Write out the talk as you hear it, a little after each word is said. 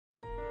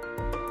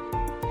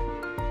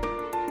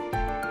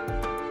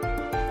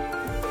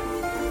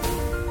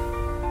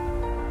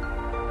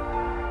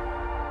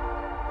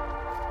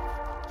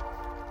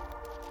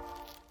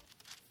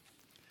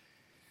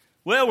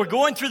Well, we're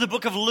going through the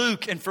book of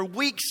Luke, and for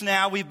weeks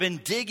now we've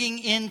been digging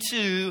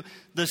into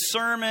the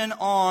Sermon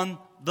on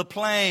the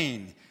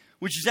Plain,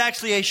 which is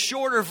actually a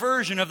shorter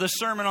version of the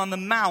Sermon on the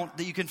Mount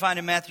that you can find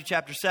in Matthew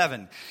chapter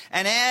 7.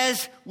 And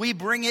as we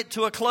bring it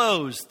to a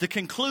close, the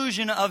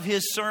conclusion of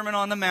his Sermon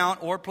on the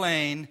Mount or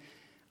Plain,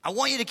 I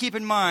want you to keep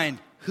in mind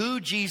who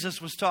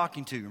Jesus was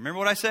talking to. Remember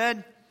what I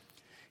said?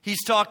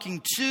 He's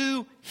talking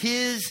to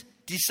his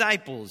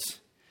disciples,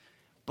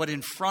 but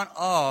in front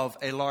of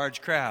a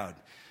large crowd.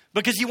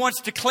 Because he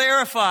wants to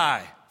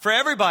clarify for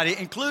everybody,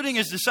 including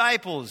his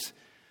disciples,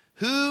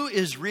 who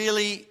is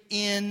really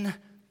in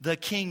the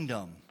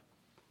kingdom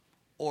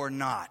or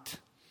not.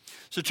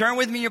 So turn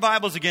with me in your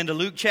Bibles again to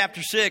Luke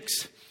chapter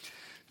 6.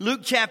 Luke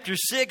chapter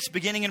 6,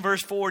 beginning in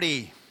verse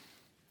 40.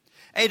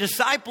 A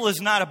disciple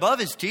is not above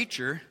his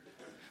teacher,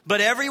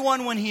 but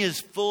everyone when he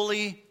is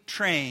fully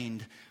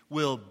trained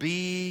will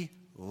be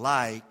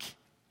like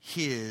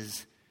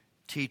his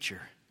teacher.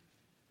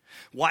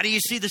 Why do you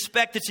see the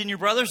speck that's in your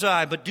brother's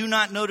eye, but do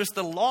not notice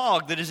the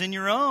log that is in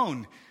your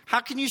own? How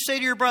can you say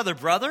to your brother,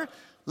 brother,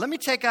 let me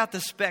take out the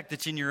speck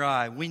that's in your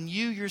eye, when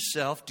you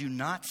yourself do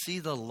not see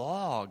the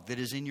log that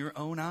is in your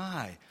own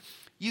eye?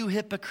 You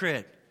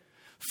hypocrite.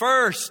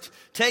 First,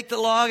 take the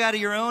log out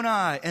of your own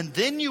eye, and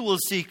then you will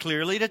see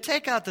clearly to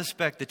take out the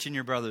speck that's in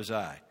your brother's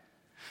eye.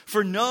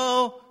 For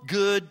no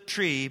good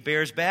tree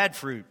bears bad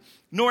fruit,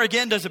 nor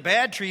again does a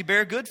bad tree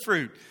bear good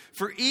fruit.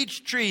 For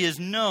each tree is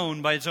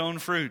known by its own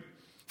fruit.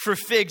 For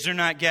figs are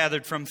not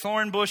gathered from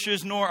thorn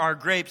bushes, nor are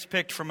grapes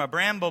picked from a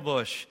bramble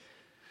bush.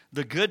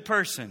 The good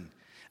person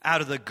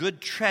out of the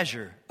good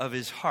treasure of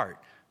his heart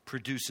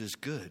produces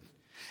good.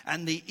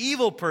 And the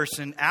evil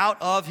person out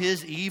of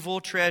his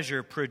evil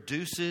treasure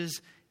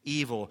produces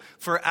evil.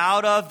 For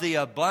out of the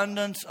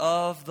abundance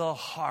of the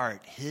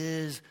heart,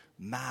 his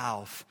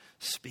mouth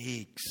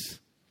speaks.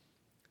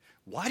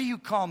 Why do you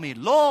call me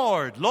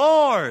Lord,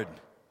 Lord,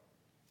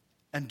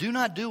 and do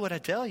not do what I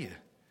tell you?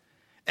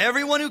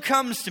 Everyone who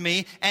comes to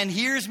me and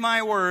hears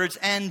my words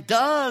and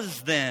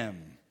does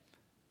them.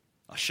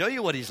 I'll show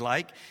you what he's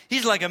like.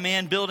 He's like a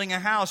man building a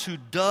house who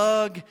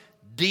dug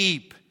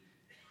deep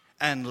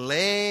and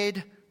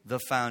laid the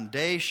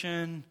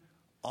foundation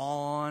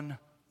on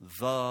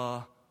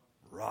the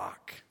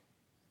rock.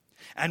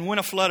 And when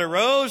a flood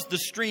arose, the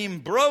stream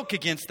broke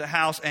against the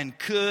house and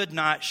could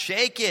not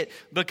shake it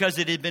because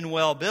it had been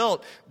well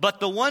built. But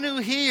the one who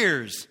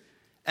hears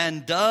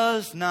and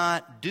does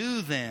not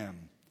do them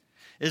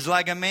is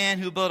like a man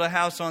who built a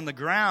house on the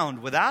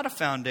ground without a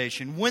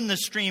foundation. When the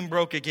stream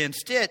broke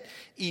against it,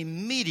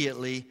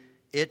 immediately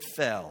it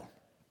fell.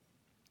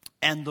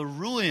 And the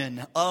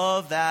ruin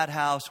of that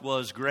house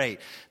was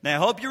great. Now,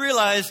 I hope you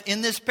realize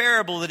in this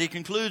parable that he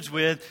concludes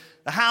with,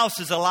 the house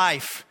is a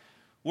life.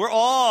 We're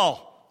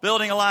all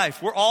building a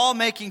life. We're all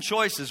making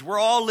choices. We're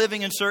all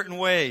living in certain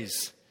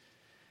ways.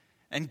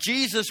 And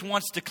Jesus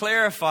wants to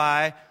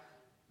clarify,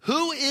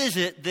 who is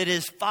it that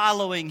is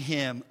following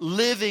him,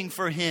 living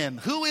for him?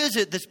 Who is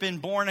it that's been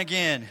born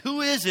again? Who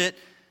is it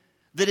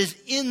that is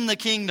in the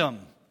kingdom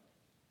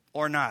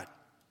or not?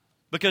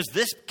 Because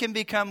this can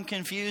become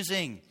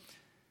confusing.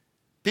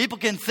 People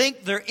can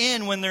think they're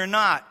in when they're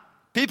not.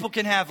 People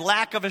can have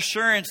lack of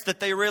assurance that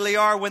they really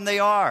are when they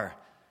are.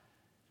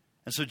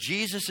 And so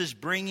Jesus is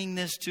bringing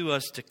this to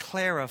us to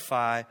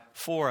clarify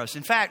for us.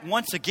 In fact,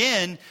 once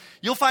again,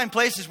 you'll find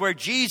places where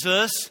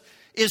Jesus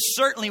is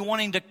certainly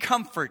wanting to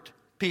comfort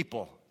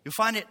people. You'll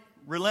find it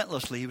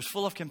relentlessly. He was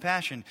full of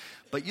compassion.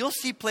 But you'll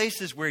see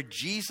places where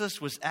Jesus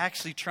was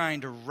actually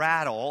trying to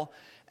rattle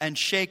and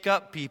shake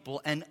up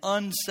people and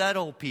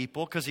unsettle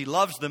people because he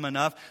loves them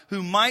enough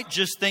who might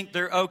just think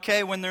they're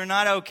okay when they're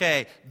not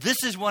okay.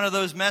 This is one of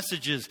those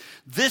messages.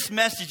 This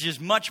message is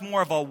much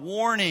more of a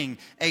warning,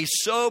 a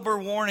sober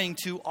warning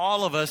to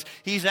all of us.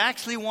 He's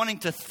actually wanting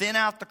to thin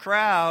out the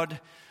crowd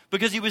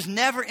because he was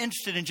never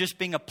interested in just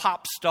being a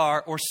pop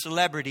star or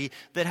celebrity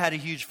that had a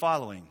huge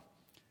following.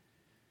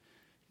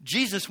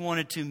 Jesus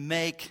wanted to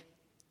make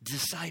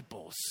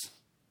disciples.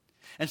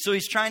 And so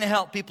he's trying to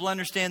help people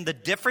understand the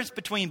difference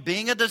between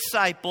being a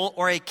disciple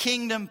or a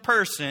kingdom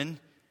person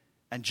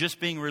and just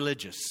being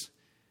religious.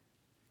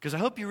 Because I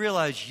hope you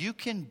realize you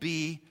can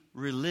be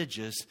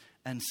religious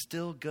and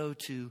still go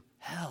to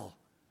hell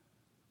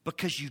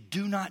because you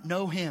do not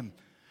know him.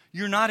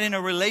 You're not in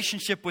a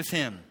relationship with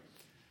him.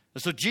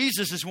 And so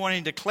Jesus is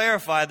wanting to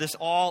clarify this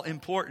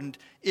all-important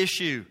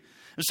issue.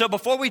 And so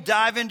before we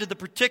dive into the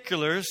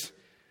particulars,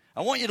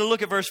 I want you to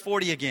look at verse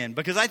 40 again,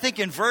 because I think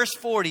in verse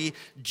 40,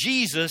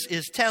 Jesus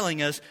is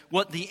telling us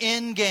what the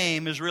end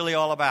game is really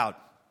all about.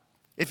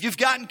 If you've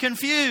gotten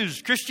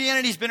confused,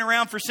 Christianity's been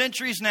around for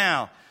centuries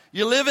now.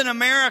 You live in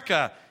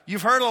America.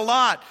 You've heard a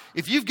lot.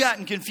 If you've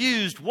gotten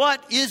confused,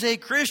 what is a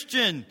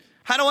Christian?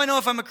 How do I know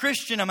if I'm a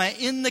Christian? Am I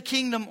in the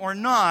kingdom or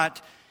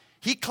not?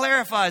 He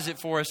clarifies it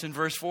for us in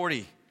verse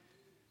 40.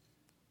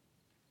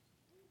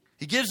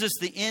 He gives us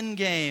the end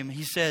game.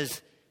 He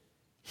says,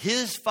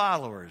 his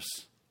followers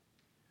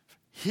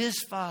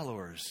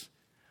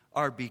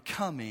are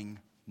becoming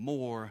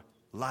more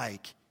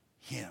like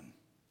him.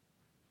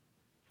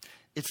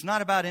 It's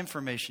not about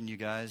information, you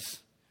guys.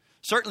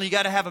 Certainly you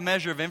got to have a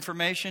measure of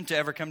information to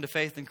ever come to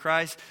faith in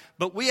Christ.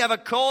 But we have a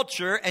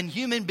culture, and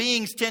human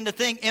beings tend to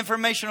think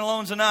information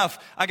alone's enough.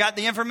 I got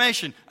the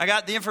information.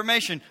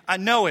 I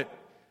know it.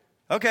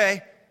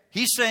 Okay.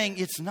 He's saying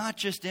it's not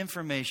just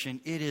information.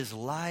 It is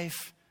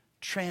life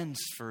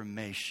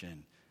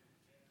transformation.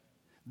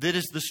 That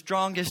is the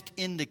strongest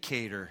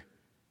indicator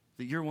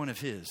that you're one of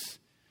His.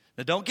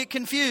 Now don't get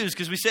confused,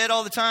 because we say it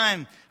all the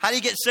time. How do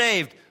you get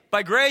saved?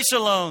 By grace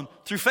alone,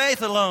 through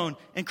faith alone,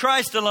 in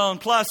Christ alone,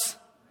 plus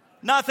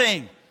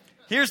nothing.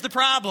 Here's the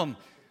problem.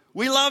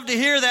 We love to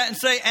hear that and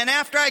say, and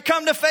after I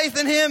come to faith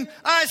in Him,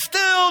 I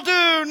still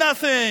do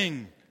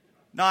nothing.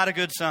 Not a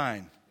good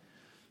sign.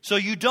 So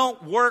you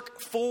don't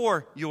work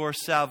for your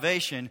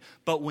salvation,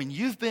 but when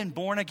you've been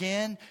born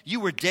again, you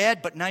were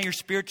dead, but now you're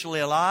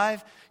spiritually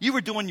alive. You were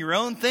doing your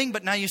own thing,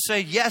 but now you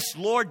say, yes,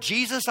 Lord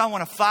Jesus, I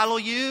want to follow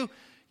you.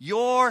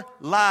 Your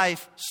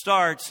life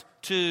starts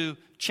to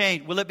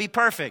change. Will it be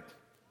perfect?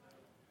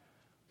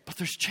 But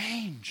there's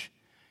change.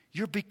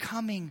 You're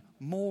becoming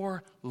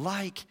more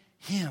like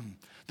Him.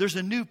 There's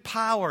a new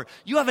power.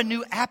 You have a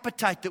new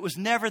appetite that was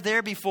never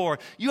there before.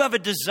 You have a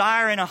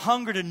desire and a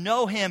hunger to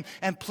know Him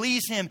and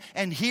please Him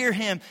and hear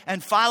Him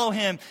and follow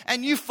Him.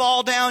 And you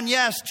fall down,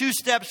 yes, 2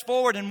 steps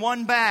forward and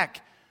 1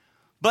 back.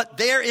 But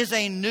there is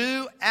a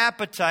new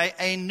appetite,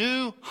 a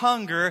new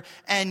hunger.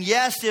 And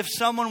yes, if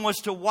someone was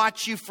to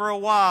watch you for a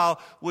while,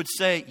 would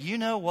say, you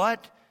know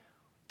what?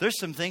 There's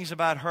some things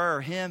about her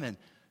or him, and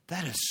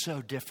that is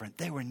so different.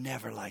 They were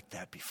never like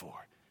that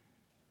before.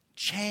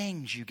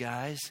 Change, you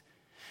guys.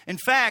 In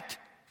fact,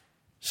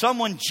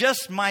 someone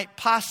just might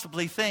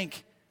possibly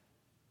think,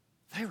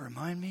 they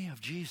remind me of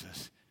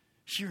Jesus.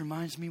 She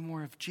reminds me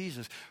more of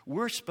Jesus.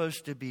 We're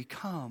supposed to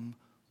become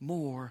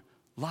more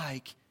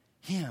like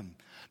Him,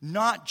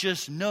 not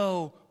just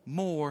know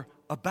more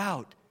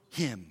about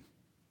Him.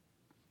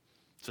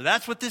 So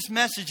that's what this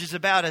message is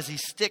about as he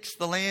sticks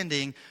the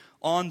landing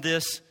on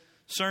this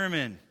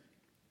sermon.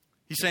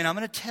 He's saying, I'm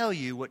going to tell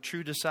you what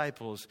true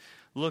disciples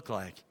look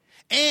like.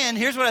 And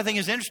here's what I think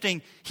is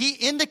interesting. He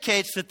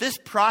indicates that this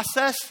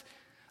process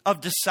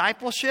of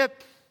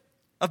discipleship,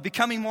 of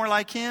becoming more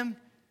like Him,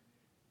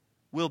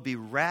 will be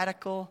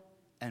radical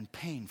and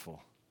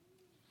painful.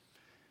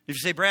 If you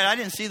say, Brad, I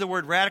didn't see the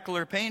word radical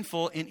or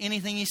painful in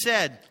anything he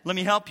said. Let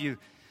me help you.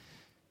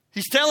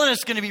 He's telling us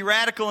it's going to be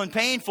radical and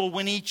painful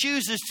when he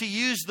chooses to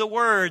use the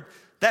word.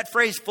 That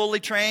phrase, fully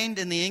trained,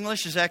 in the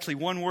English is actually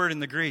one word in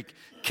the Greek.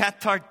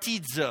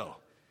 Katartizo.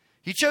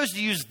 He chose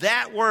to use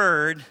that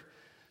word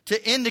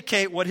to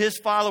indicate what his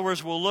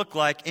followers will look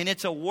like. And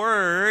it's a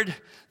word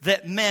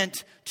that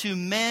meant to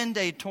mend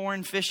a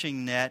torn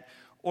fishing net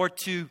or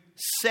to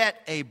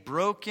set a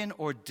broken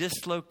or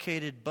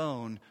dislocated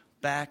bone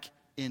back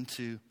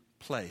into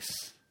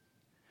place.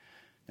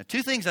 Now,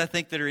 2 things I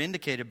think that are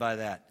indicated by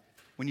that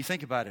when you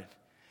think about it.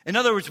 In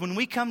other words, when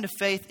we come to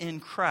faith in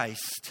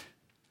Christ,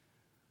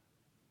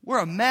 we're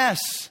a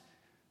mess.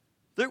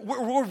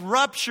 We're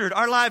ruptured.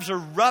 Our lives are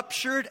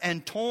ruptured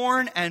and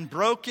torn and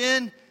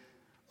broken.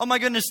 Oh my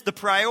goodness, the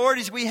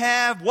priorities we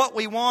have, what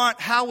we want,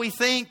 how we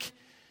think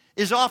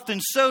is often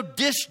so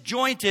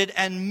disjointed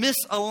and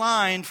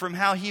misaligned from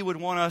how He would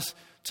want us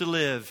to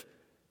live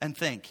and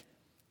think.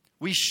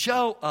 We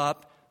show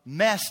up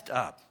messed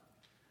up,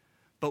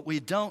 but we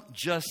don't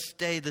just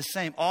stay the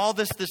same. All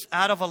this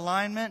out of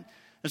alignment.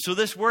 And so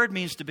this word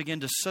means to begin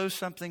to sew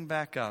something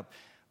back up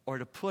or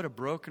to put a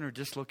broken or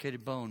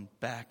dislocated bone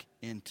back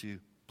into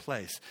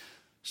place.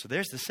 So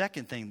there's the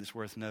second thing that's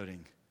worth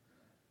noting.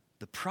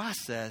 The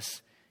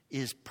process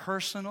is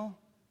personal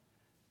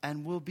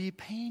and will be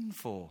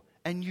painful.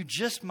 And you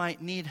just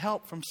might need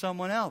help from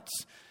someone else.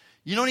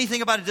 You know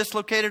anything about a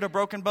dislocated or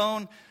broken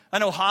bone? I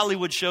know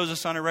Hollywood shows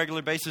us on a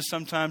regular basis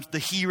sometimes the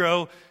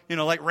hero,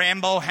 like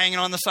Rambo hanging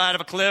on the side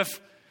of a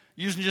cliff,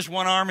 using just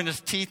one arm and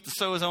his teeth to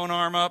sew his own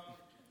arm up.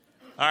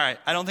 All right,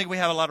 I don't think we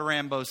have a lot of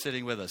Rambos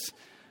sitting with us.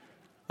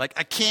 Like,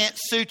 I can't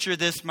suture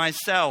this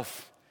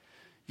myself.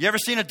 You ever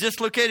seen a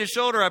dislocated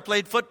shoulder? I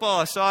played football.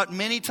 I saw it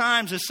many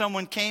times as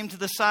someone came to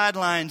the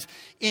sidelines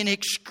in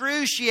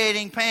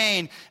excruciating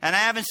pain. And I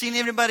haven't seen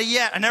anybody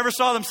yet. I never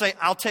saw them say,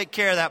 I'll take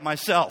care of that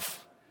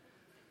myself.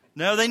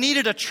 No, they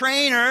needed a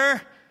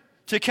trainer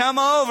to come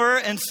over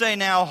and say,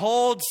 now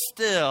hold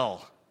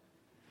still.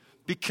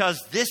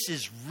 Because this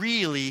is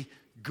really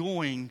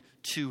going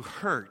to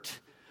hurt.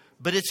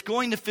 But it's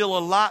going to feel a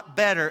lot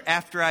better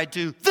after I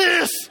do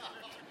this.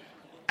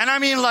 And I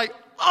mean like,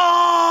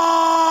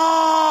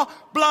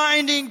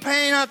 blinding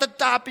pain at the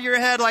top of your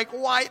head, like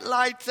white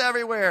lights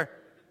everywhere.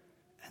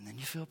 And then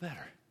you feel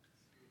better.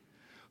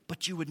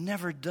 But you would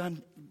never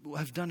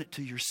have done it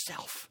to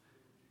yourself.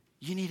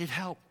 You needed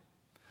help.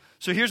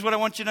 So here's what I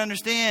want you to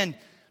understand.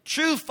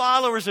 True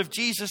followers of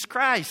Jesus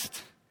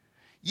Christ,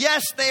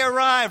 yes, they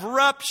arrive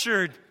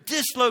ruptured,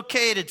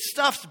 dislocated,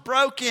 stuff's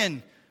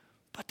broken,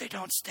 but they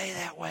don't stay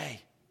that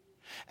way.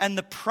 And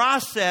the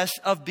process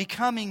of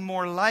becoming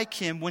more like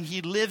Him when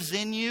He lives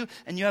in you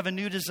and you have a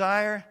new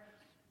desire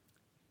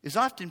is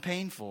often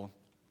painful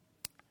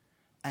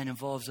and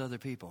involves other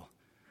people.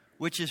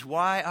 which is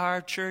why our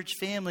church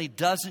family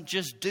doesn't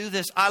just do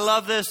this. I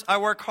love this. I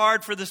work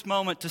hard for this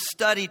moment to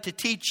study, to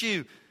teach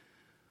you.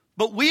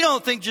 But we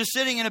don't think just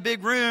sitting in a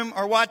big room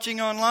or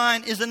watching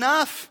online is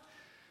enough.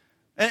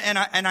 And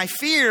I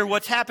fear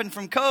what's happened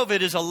from COVID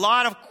is a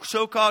lot of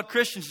so-called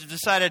Christians have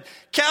decided,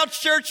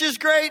 couch church is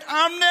great,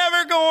 I'm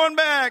never going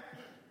back.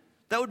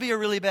 That would be a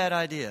really bad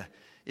idea.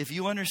 If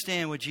you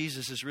understand what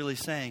Jesus is really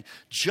saying,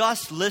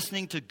 just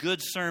listening to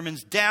good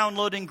sermons,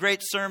 downloading great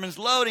sermons,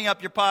 loading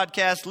up your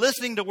podcast,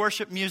 listening to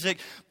worship music,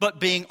 but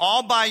being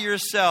all by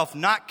yourself,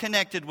 not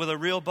connected with a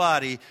real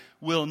body,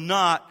 will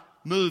not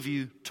move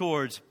you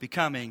towards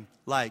becoming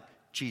like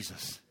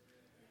Jesus.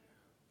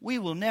 We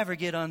will never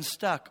get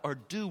unstuck or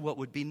do what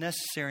would be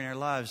necessary in our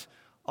lives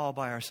all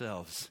by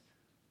ourselves.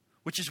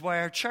 Which is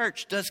why our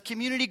church does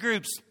community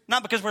groups.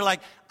 Not because we're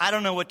like, I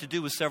don't know what to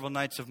do with several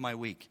nights of my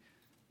week.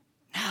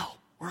 No,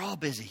 we're all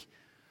busy.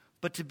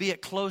 But to be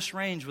at close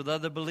range with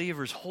other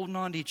believers, holding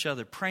on to each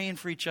other, praying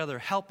for each other,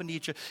 helping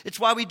each other. It's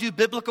why we do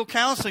biblical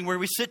counseling, where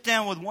we sit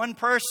down with one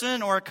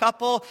person or a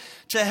couple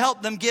to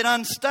help them get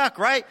unstuck,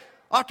 right?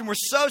 Often we're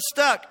so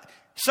stuck.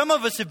 Some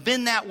of us have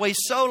been that way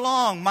so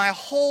long. My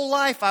whole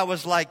life I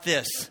was like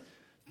this.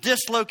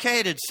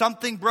 Dislocated,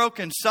 something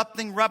broken,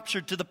 something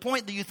ruptured, to the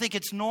point that you think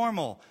it's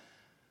normal.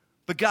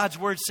 But God's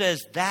Word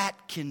says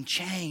that can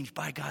change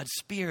by God's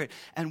Spirit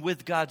and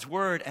with God's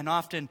Word, and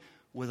often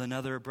with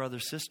another brother,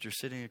 sister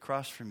sitting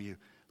across from you,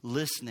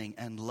 listening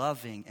and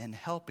loving and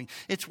helping.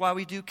 It's why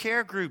we do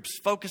care groups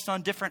focused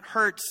on different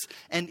hurts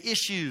and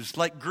issues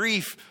like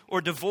grief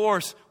or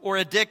divorce or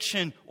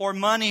addiction or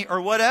money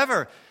or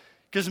whatever.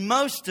 Because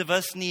most of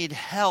us need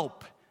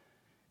help.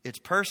 It's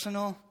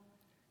personal,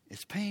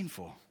 it's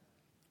painful,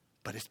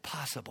 but it's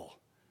possible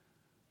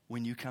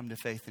when you come to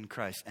faith in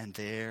Christ, and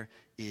there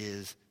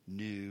is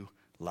new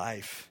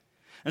life.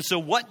 And so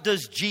what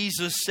does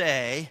Jesus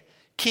say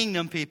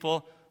kingdom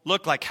people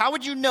look like? How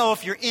would you know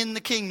if you're in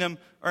the kingdom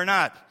or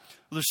not?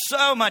 Well, there's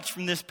so much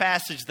from this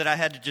passage that I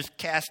had to just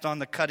cast on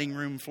the cutting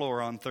room floor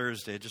on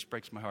Thursday. It just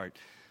breaks my heart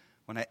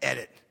when I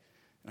edit.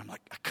 And I'm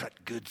like, I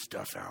cut good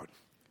stuff out.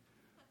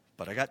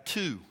 But I got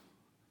two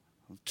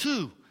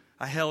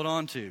I held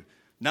on to.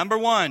 Number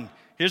one,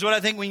 here's what I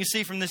think we can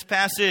see from this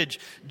passage.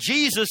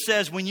 Jesus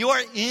says when you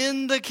are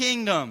in the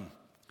kingdom,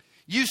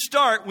 you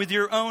start with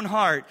your own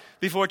heart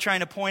before trying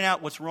to point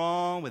out what's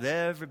wrong with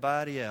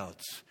everybody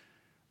else.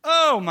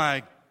 Oh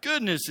my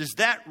goodness, is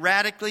that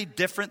radically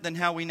different than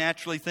how we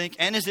naturally think?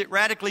 And is it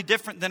radically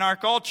different than our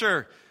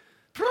culture?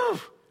 Whew.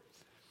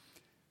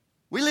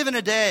 We live in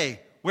a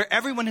day where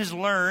everyone has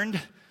learned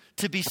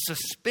to be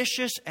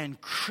suspicious and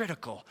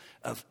critical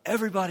of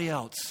everybody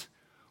else,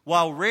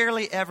 while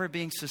rarely ever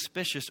being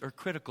suspicious or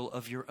critical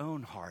of your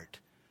own heart.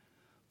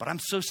 But I'm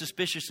so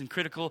suspicious and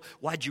critical.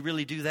 Why'd you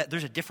really do that?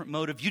 There's a different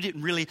motive. You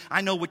didn't really.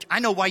 I know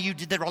why you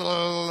did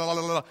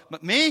that.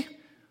 But me,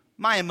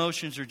 my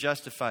emotions are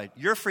justified.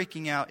 Your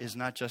freaking out is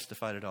not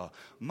justified at all.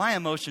 My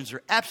emotions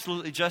are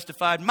absolutely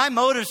justified. My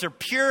motives are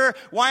pure.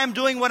 Why I'm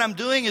doing what I'm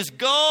doing is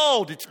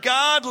gold. It's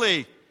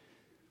godly.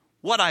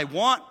 What I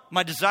want,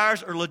 my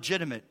desires are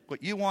legitimate.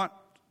 What you want,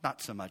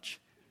 not so much.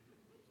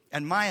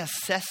 And my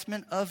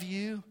assessment of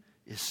you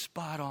is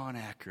spot on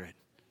accurate.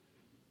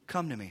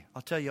 Come to me.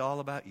 I'll tell you all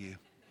about you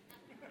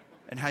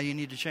and how you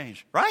need to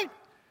change. Right?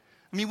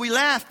 I mean, we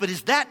laugh, but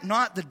is that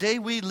not the day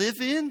we live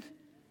in?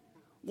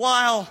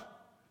 While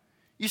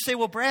you say,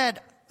 well,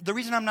 Brad, the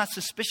reason I'm not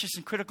suspicious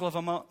and critical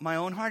of my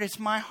own heart, it's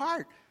my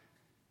heart.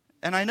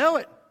 And I know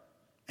it.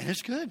 And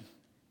it's good.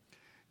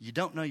 You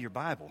don't know your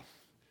Bible.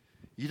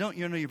 You know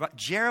your Bible.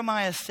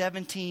 Jeremiah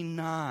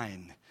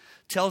 17:9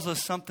 tells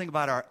us something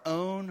about our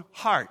own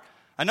heart.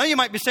 I know you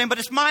might be saying, but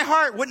it's my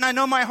heart. Wouldn't I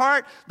know my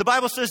heart? The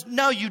Bible says,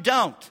 no, you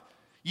don't.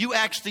 You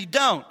actually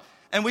don't.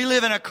 And we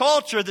live in a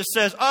culture that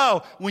says,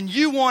 oh, when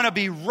you want to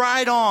be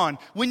right on,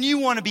 when you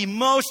want to be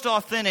most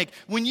authentic,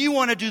 when you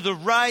want to do the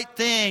right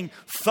thing,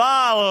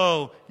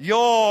 follow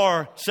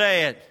your,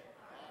 say it,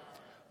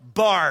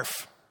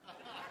 barf.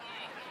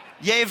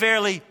 Yea,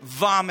 verily,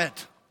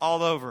 vomit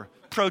all over.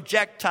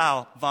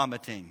 Projectile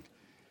vomiting.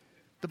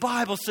 The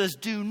Bible says,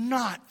 do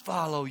not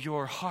follow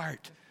your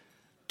heart.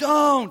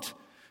 Don't.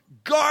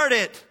 Guard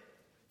it.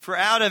 For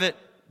out of it,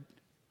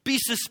 be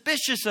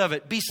suspicious of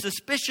it. Be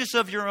suspicious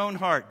of your own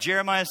heart.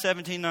 Jeremiah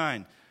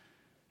 17:9.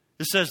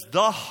 It says,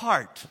 the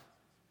heart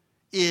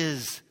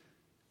is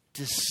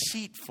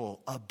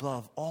deceitful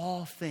above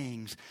all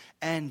things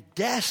and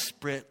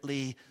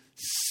desperately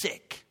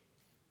sick.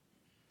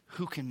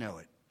 Who can know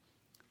it?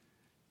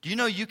 Do you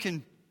know you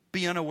can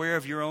be unaware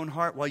of your own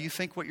heart while you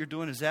think what you're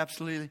doing is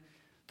absolutely...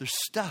 There's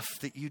stuff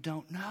that you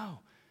don't know.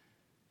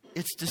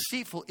 It's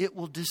deceitful. It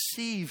will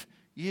deceive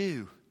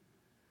you.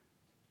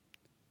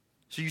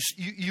 So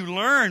you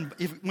learn,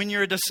 when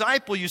you're a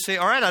disciple, you say,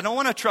 all right, I don't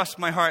want to trust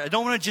my heart. I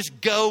don't want to just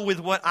go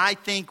with what I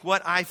think,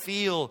 what I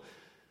feel.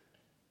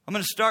 I'm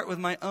going to start with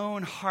my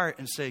own heart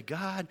and say,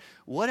 God,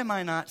 what am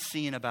I not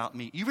seeing about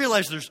me? You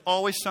realize there's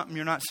always something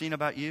you're not seeing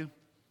about you?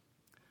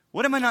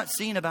 What am I not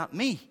seeing about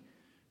me?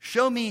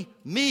 Show me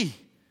me.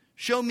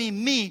 Show me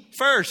me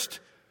first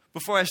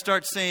before I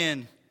start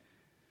saying,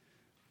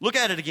 Look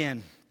at it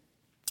again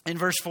in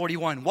verse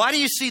 41. Why do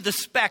you see the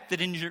speck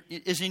that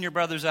is in your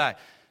brother's eye?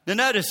 Now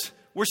notice,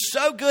 we're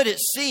so good at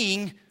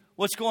seeing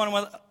what's going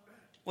on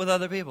with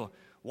other people.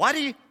 Why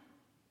do you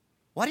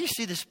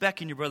see the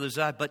speck in your brother's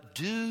eye, but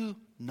do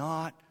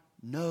not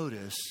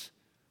notice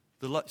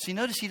the log? See,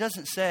 notice he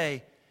doesn't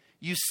say,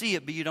 you see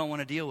it, but you don't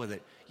want to deal with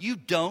it. You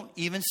don't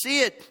even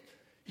see it.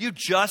 You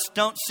just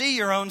don't see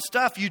your own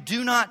stuff. You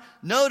do not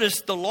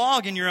notice the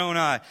log in your own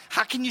eye.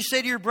 How can you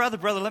say to your brother,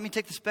 let me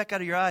take the speck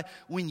out of your eye,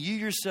 when you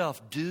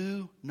yourself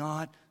do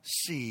not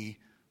see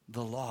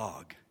the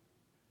log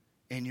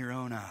in your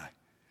own eye?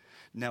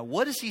 Now,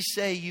 what does he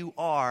say you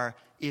are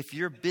if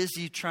you're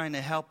busy trying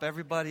to help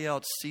everybody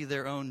else see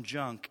their own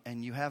junk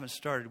and you haven't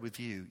started with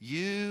you?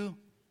 You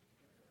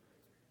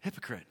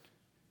hypocrite.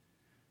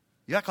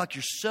 You act like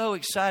you're so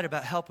excited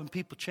about helping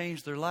people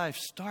change their life.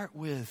 Start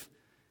with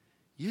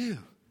you.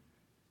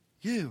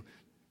 You.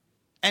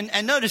 And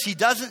notice he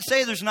doesn't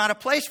say there's not a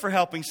place for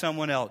helping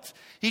someone else.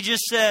 He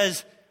just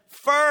says,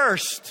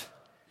 first,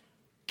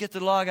 get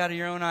the log out of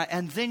your own eye,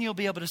 and then you'll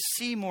be able to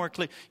see more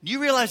clearly. You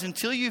realize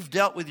until you've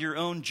dealt with your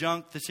own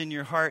junk that's in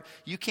your heart,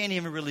 you can't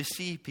even really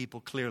see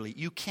people clearly.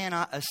 You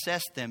cannot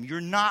assess them.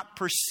 You're not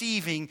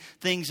perceiving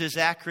things as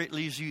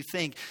accurately as you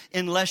think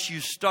unless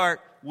you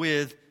start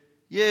with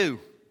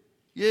you.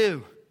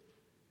 You.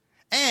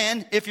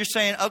 And if you're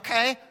saying,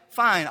 okay,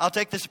 fine, I'll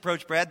take this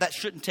approach, Brad. That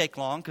shouldn't take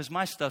long because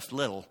my stuff's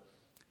little.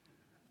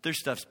 Their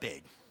stuff's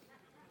big.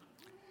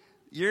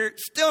 You're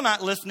still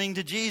not listening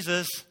to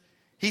Jesus.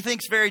 He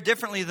thinks very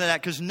differently than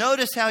that, because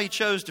notice how he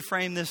chose to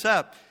frame this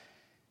up.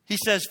 He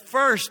says,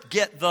 first,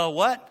 get the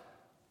what?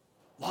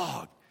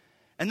 Log.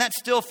 And that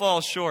still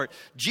falls short.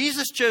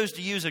 Jesus chose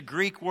to use a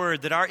Greek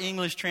word that our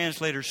English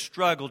translators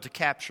struggled to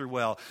capture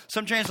well.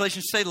 Some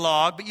translations say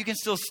log, but you can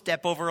still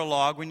step over a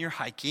log when you're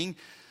hiking.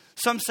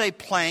 Some say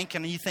plank,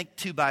 and you think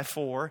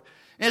 2x4.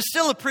 And it's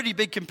still a pretty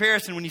big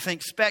comparison when you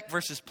think speck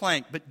versus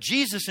plank. But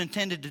Jesus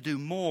intended to do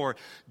more.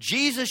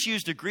 Jesus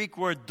used a Greek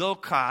word,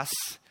 dokos,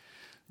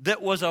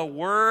 that was a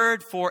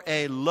word for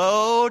a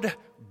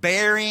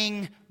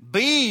load-bearing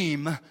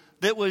beam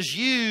that was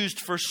used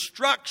for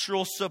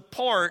structural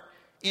support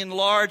in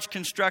large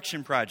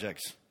construction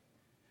projects.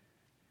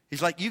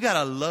 He's like, you got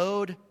a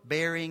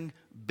load-bearing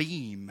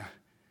beam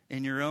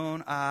in your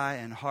own eye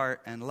and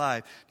heart and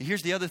life. Now,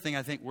 here's the other thing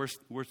I think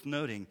worth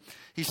noting.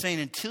 He's saying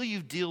until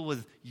you deal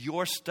with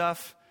your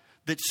stuff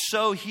that's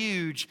so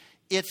huge,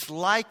 it's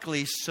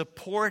likely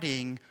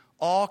supporting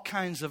all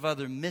kinds of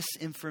other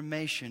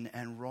misinformation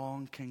and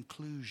wrong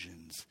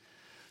conclusions.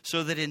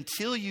 So that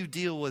until you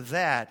deal with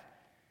that,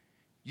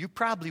 you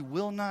probably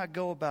will not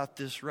go about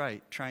this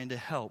right, trying to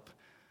help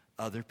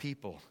other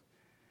people.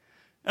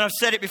 And I've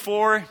said it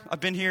before. I've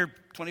been here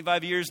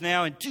 25 years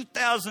now. In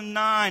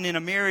 2009, in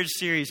a marriage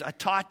series, I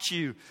taught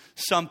you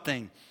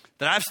something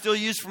that I've still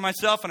used for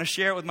myself, and I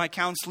share it with my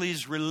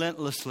counselees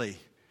relentlessly.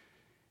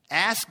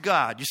 Ask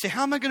God. You say,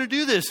 how am I going to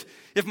do this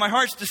if my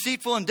heart's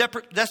deceitful and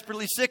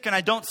desperately sick and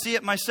I don't see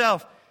it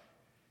myself?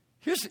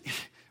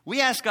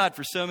 We ask God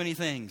for so many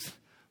things.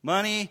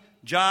 Money,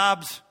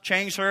 jobs,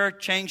 change her,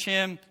 change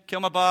him,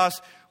 kill my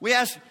boss. We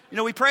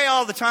pray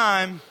all the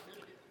time.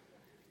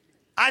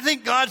 I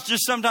think God's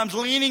just sometimes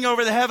leaning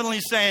over the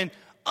heavenlies saying,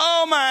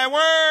 oh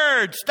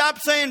my word, stop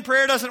saying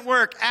prayer doesn't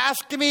work.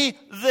 Ask me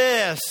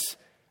this.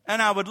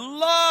 And I would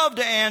love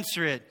to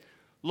answer it.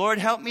 Lord,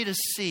 help me to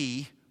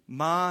see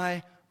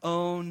my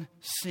own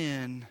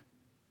sin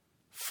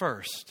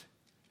first.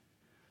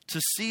 To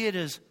see it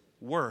as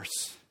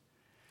worse.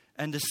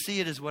 And to see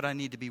it as what I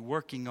need to be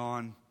working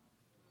on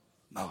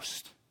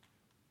most.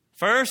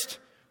 First,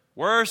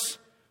 worse,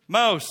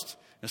 most.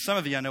 Now some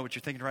of you, I know what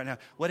you're thinking right now.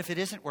 What if it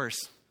isn't worse?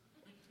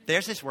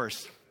 Theirs is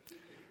worse.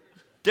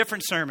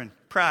 Different sermon.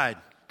 Pride.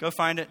 Go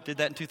find it. Did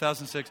that in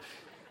 2006.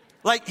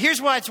 Like, here's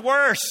why it's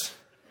worse.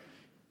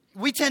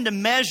 We tend to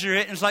measure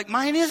it and it's like,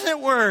 mine isn't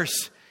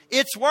worse.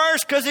 It's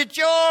worse because it's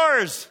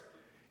yours.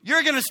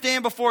 You're going to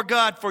stand before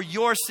God for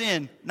your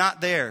sin, not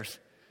theirs.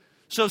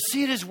 So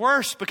see it as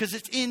worse because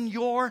it's in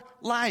your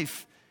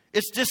life.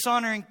 It's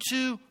dishonoring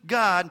to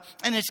God,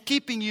 and it's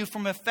keeping you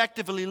from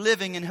effectively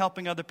living and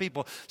helping other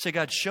people. Say,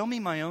 God, show me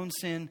my own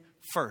sin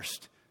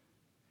first.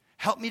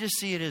 Help me to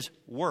see it as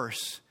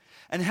worse,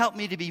 and help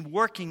me to be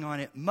working on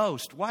it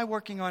most. Why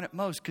working on it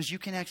most? Because you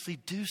can actually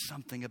do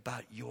something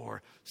about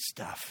your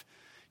stuff.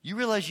 You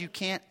realize you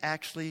can't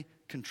actually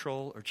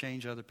control or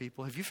change other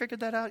people. Have you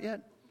figured that out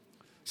yet?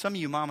 Some of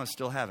you mamas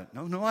still haven't.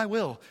 No, I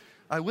will.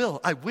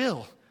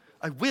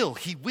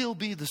 He will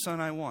be the son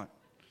I want.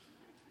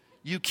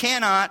 You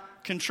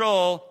cannot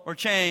control or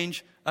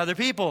change other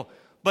people.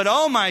 But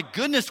oh my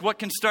goodness, what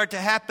can start to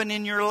happen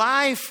in your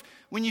life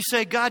when you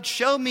say, God,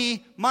 show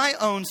me my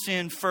own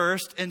sin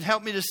first and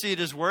help me to see it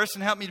as worse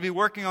and help me to be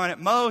working on it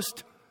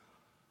most.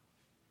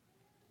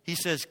 He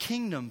says,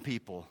 kingdom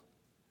people,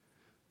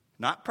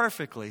 not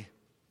perfectly,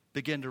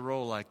 begin to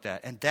roll like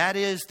that. And that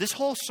is, this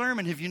whole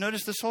sermon, have you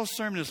noticed this whole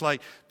sermon is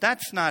like,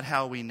 that's not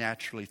how we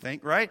naturally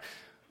think, right?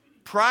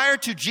 prior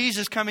to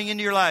Jesus coming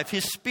into your life,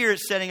 his Spirit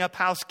setting up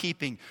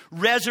housekeeping,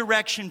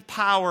 resurrection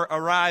power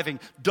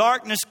arriving,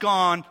 darkness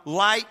gone,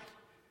 light.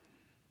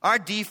 Our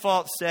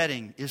default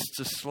setting is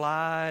to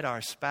slide our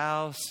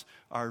spouse,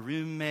 our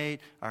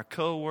roommate, our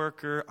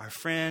coworker, our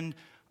friend,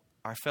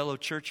 our fellow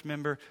church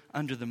member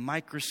under the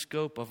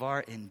microscope of our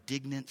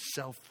indignant,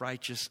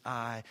 self-righteous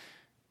eye,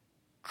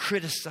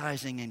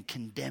 criticizing and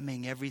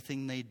condemning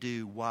everything they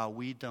do while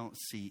we don't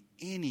see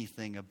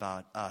anything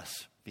about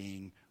us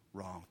being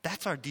wrong.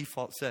 That's our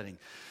default setting.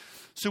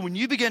 So when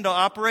you begin to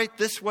operate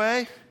this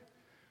way,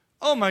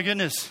 oh my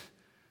goodness,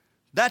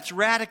 that's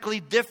radically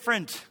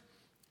different.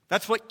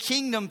 That's what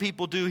kingdom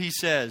people do, he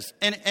says.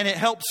 And it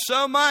helps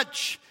so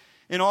much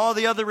in all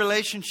the other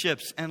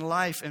relationships and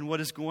life and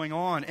what is going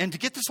on. And to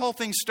get this whole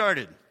thing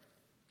started,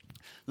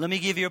 let me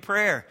give you a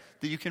prayer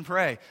that you can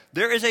pray.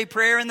 There is a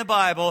prayer in the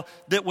Bible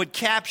that would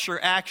capture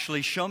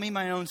actually, show me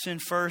my own sin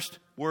first,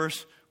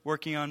 worse,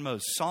 working on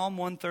most. Psalm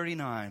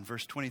 139,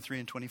 verse 23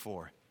 and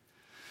 24.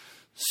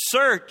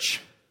 Search,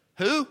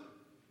 who?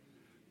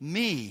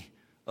 Me,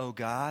 O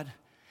God,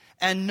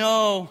 and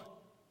know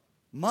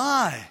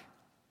my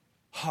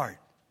heart.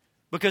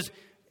 Because,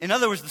 in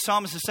other words, the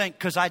psalmist is saying,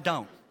 because I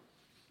don't.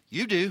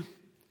 You do.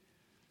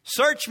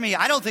 Search me.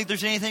 I don't think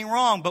there's anything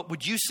wrong, but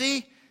would you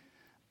see?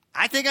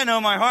 I think I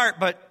know my heart,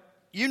 but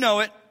you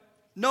know it.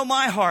 Know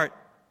my heart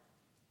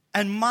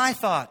and my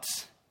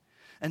thoughts.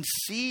 And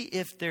see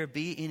if there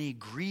be any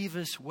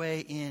grievous way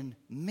in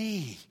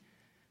me,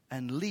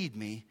 and lead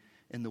me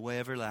in the way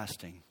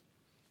everlasting.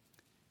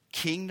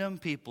 Kingdom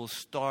people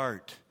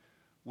start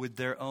with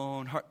their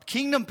own heart.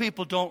 Kingdom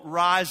people don't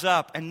rise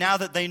up, and now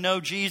that they know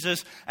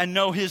Jesus and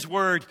know his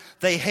word,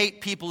 they hate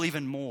people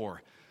even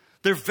more.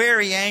 They're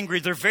very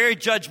angry. They're very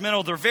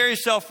judgmental. They're very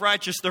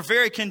self-righteous. They're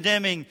very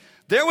condemning.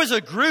 There was a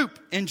group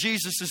in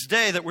Jesus'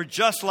 day that were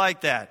just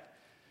like that.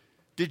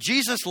 Did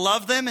Jesus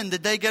love them and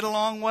did they get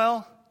along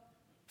well?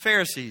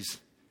 Pharisees.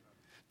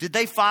 Did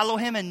they follow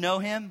him and know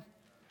him?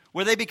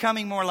 Were they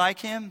becoming more like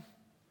him?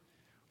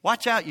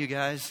 Watch out, you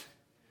guys.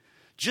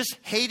 Just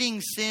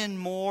hating sin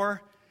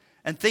more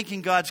and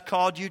thinking God's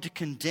called you to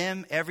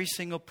condemn every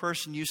single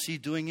person you see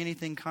doing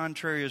anything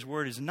contrary to his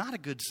word is not a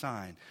good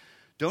sign.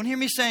 Don't hear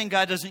me saying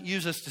God doesn't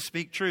use us to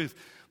speak truth.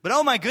 But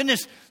oh my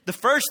goodness, the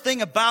first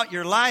thing about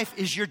your life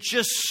is you're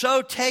just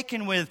so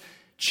taken with,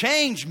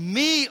 change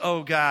me,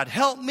 oh God.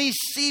 Help me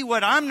see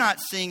what I'm not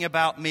seeing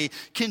about me.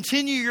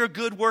 Continue your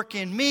good work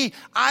in me.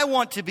 I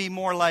want to be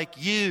more like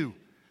you.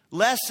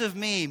 Less of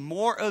me,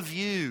 more of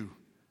you.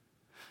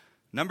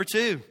 Number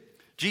 2,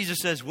 Jesus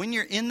says, when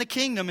you're in the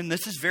kingdom, and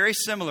this is very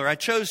similar. I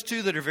chose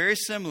 2 that are very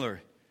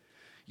similar.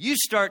 You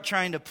start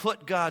trying to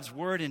put God's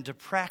word into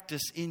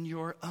practice in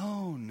your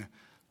own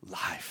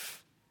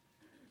life.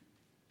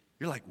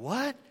 You're like,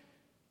 what?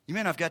 You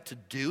mean I've got to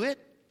do it?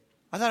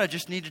 I thought I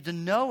just needed to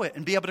know it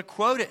and be able to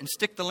quote it and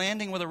stick the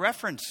landing with a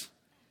reference.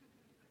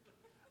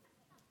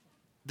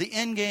 The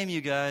end game, you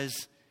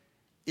guys,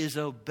 is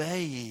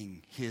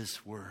obeying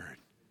his word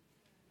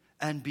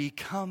and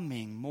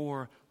becoming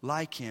more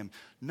like him,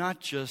 not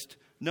just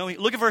knowing.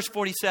 Look at verse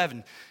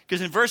 47,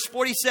 because in verse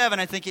 47,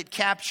 I think it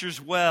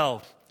captures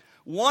well.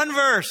 One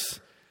verse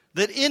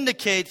that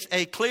indicates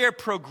a clear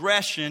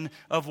progression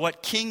of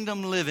what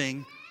kingdom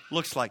living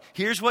looks like.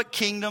 Here's what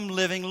kingdom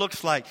living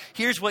looks like.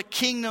 Here's what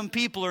kingdom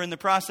people are in the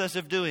process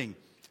of doing.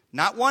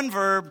 Not 1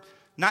 verb,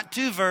 not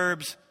 2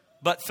 verbs,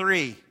 but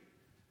 3.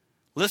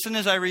 Listen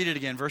as I read it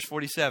again, verse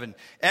 47.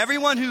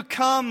 Everyone who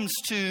comes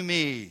to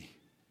me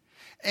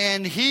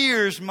and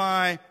hears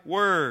my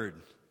word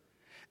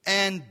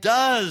and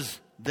does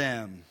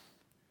them,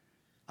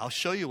 I'll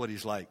show you what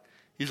he's like.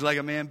 He's like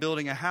a man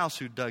building a house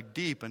who dug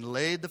deep and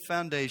laid the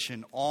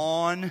foundation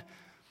on.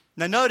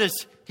 Now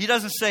notice, he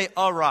doesn't say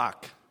a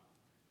rock.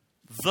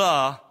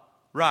 The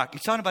rock.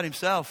 He's talking about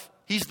himself.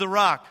 He's the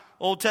rock.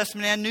 Old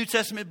Testament and New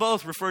Testament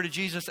both refer to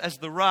Jesus as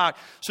the rock.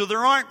 So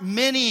there aren't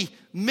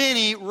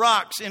many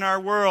rocks in our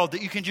world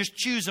that you can just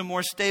choose a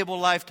more stable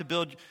life to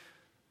build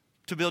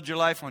your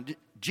life on.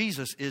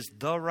 Jesus is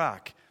the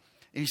rock.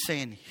 And he's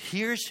saying,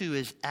 here's who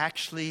is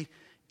actually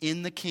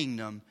in the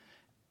kingdom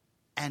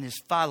and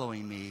is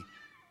following me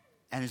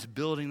and is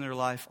building their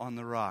life on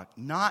the rock.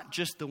 Not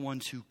just the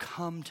ones who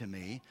come to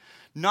me,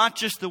 not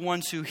just the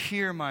ones who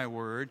hear my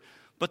word,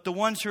 but the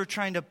ones who are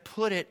trying to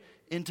put it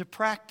into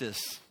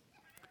practice.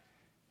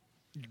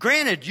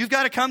 Granted, you've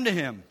got to come to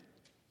him.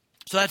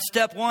 So that's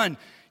step 1.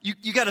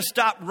 You got to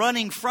stop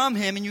running from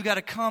him and you got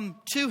to come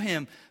to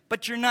him.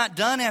 But you're not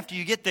done after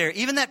you get there.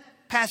 Even that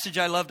passage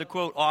I love to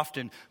quote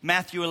often,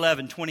 Matthew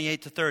 11,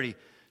 28 to 30.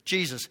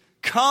 Jesus,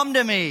 come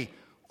to me,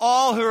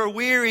 all who are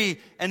weary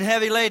and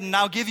heavy laden, and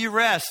I'll give you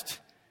rest.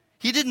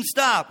 He didn't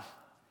stop.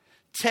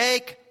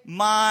 Take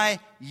my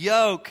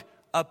yoke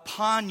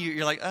upon you.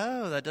 You're like,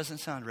 oh, that doesn't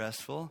sound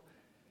restful.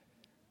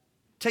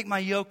 Take my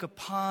yoke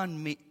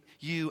upon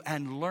you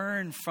and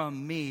learn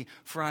from me,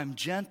 for I'm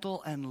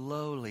gentle and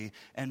lowly,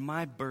 and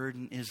my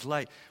burden is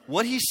light.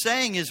 What he's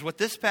saying is what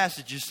this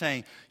passage is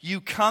saying.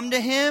 You come to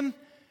him,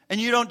 and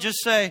you don't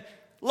just say,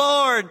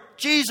 Lord,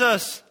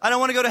 Jesus, I don't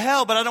want to go to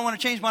hell, but I don't want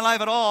to change my life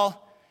at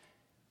all.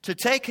 To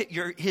take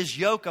his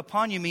yoke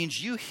upon you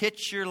means you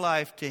hitch your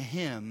life to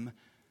him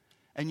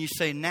and you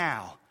say,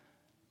 now,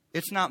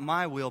 it's not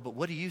my will, but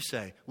what do you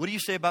say? What do you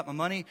say about my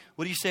money?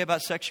 What do you say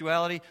about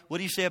sexuality? What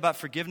do you say about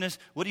forgiveness?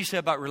 What do you say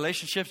about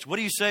relationships? What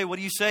do you say? What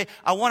do you say?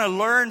 I want to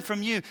learn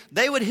from you.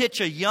 They would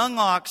hitch a young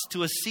ox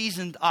to a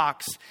seasoned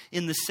ox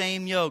in the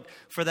same yoke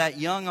for that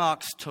young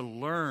ox to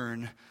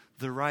learn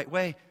the right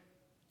way.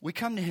 We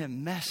come to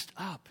him messed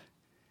up.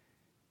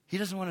 He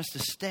doesn't want us to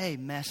stay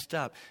messed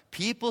up.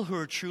 People who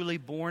are truly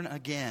born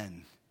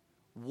again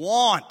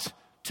want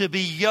to be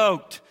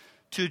yoked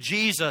to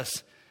Jesus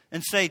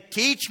and say,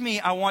 teach me,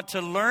 I want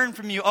to learn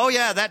from you. Oh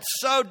yeah, that's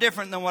so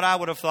different than what I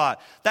would have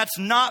thought. That's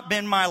not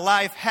been my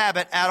life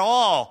habit at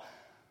all.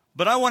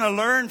 But I want to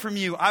learn from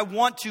you. I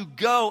want to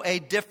go a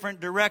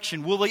different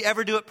direction. Will we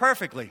ever do it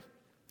perfectly?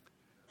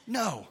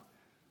 No.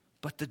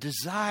 But the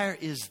desire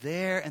is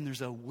there, and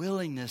there's a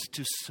willingness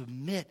to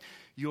submit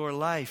your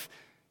life.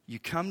 You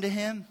come to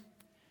him,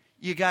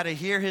 you got to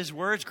hear his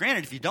words.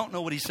 Granted, if you don't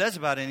know what he says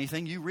about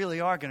anything, you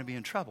really are going to be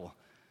in trouble.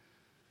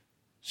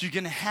 So you're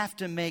going to have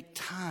to make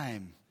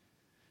time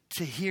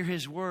to hear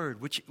his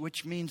word,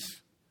 which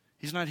means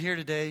he's not here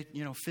today,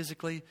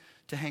 physically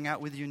to hang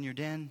out with you in your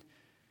den.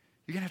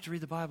 You're going to have to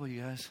read the Bible,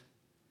 you guys.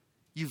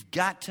 You've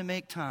got to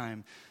make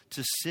time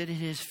to sit at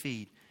his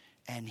feet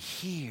and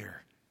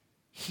hear.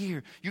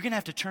 You're going to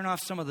have to turn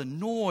off some of the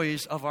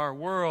noise of our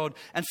world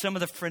and some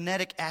of the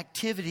frenetic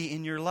activity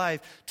in your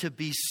life to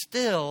be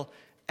still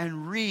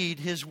and read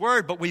his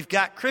word. But we've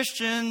got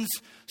Christians.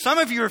 Some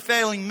of you are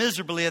failing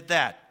miserably at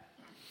that.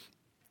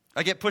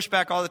 I get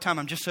pushback all the time.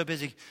 I'm just so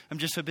busy.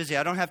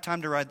 I don't have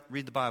time to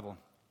read the Bible.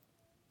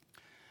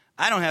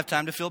 I don't have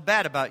time to feel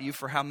bad about you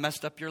for how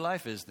messed up your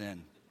life is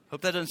then.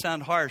 Hope that doesn't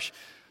sound harsh.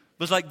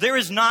 But it's like there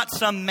is not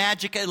some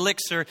magic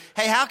elixir.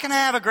 Hey, how can I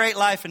have a great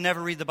life and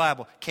never read the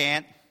Bible?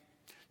 Can't.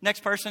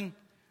 Next person.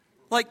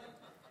 Like,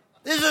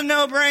 this is a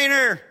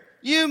no-brainer.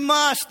 You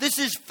must. This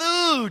is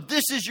food.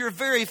 This is your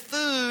very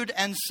food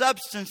and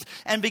substance,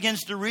 and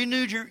begins to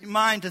renew your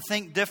mind to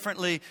think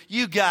differently.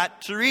 You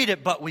got to read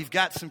it. But we've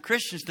got some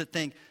Christians that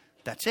think,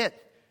 that's it.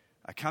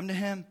 I come to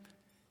him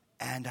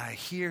and I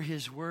hear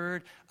his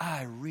word.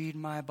 I read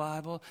my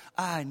Bible.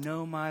 I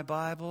know my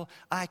Bible.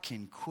 I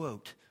can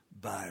quote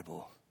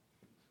Bible.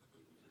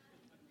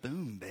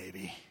 Boom,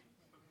 baby.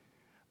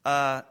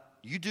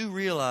 You do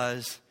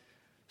realize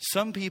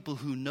some people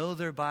who know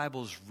their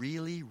Bibles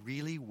really,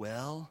 really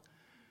well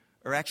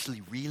are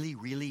actually really,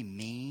 really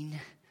mean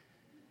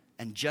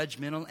and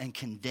judgmental and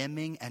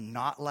condemning and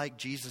not like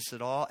Jesus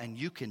at all. And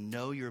you can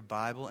know your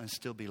Bible and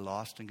still be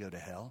lost and go to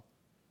hell.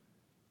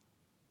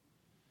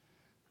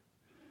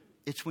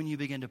 It's when you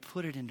begin to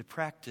put it into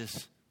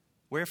practice.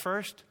 Where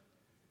first?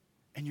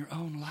 In your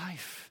own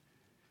life.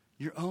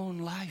 Your own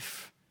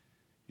life.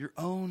 Your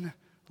own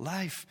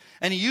life.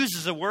 And he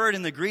uses a word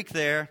in the Greek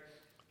there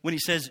when he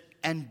says,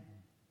 and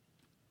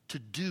to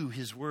do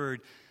his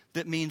word,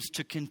 that means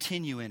to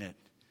continue in it.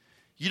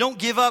 You don't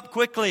give up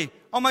quickly.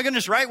 Oh my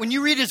goodness, right? When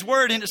you read his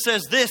word and it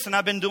says this and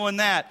I've been doing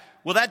that,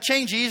 will that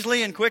change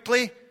easily and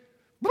quickly?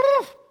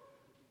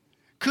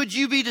 Could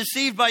you be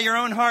deceived by your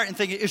own heart and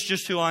think it's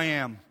just who I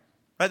am?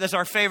 Right? That's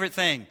our favorite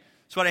thing.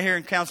 That's what I hear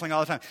in counseling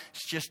all the time.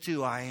 It's just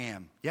who I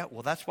am. Yeah,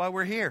 well, that's why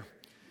we're here.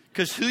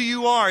 Because who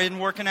you are isn't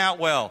working out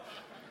well.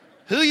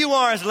 Who you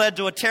are has led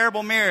to a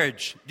terrible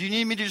marriage. Do you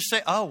need me to just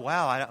say, oh,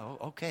 wow,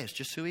 okay, it's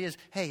just who he is.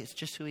 Hey, it's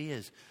just who he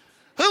is.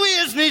 Who he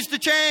is needs to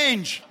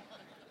change.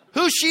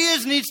 Who she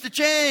is needs to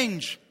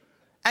change.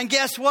 And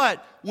guess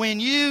what? When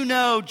you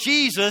know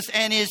Jesus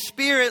and his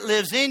Spirit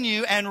lives in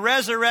you and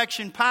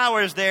resurrection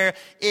power is there,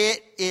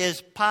 it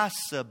is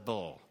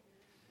possible.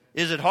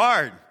 Is it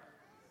hard?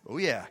 Oh,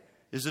 yeah.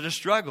 Is it a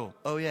struggle?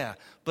 Oh, yeah.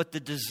 But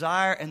the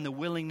desire and the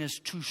willingness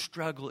to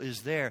struggle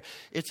is there.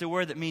 It's a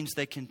word that means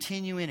they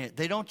continue in it.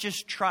 They don't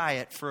just try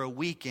it for a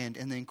weekend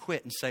and then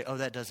quit and say, oh,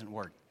 that doesn't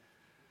work.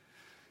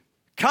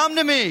 Come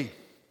to me.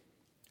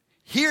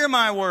 Hear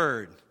my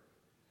word.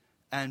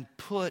 And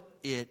put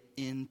it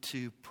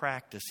into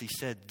practice. He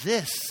said,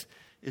 this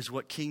is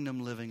what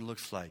kingdom living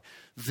looks like.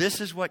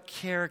 This is what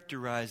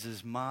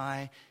characterizes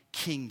my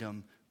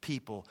kingdom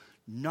people.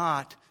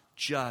 Not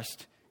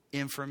just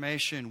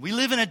information. We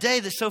live in a day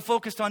that's so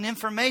focused on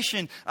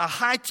information, a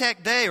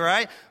high-tech day,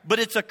 right? But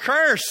it's a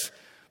curse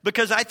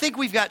because I think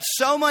we've got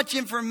so much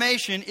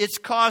information, it's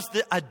caused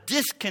a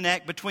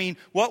disconnect between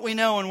what we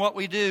know and what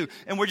we do.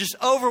 And we're just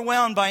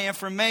overwhelmed by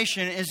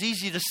information. It's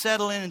easy to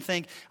settle in and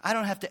think, I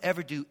don't have to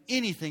ever do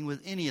anything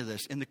with any of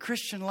this. In the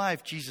Christian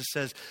life, Jesus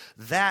says,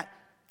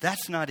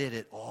 that's not it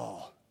at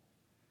all.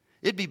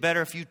 It'd be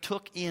better if you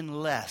took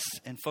in less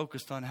and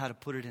focused on how to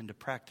put it into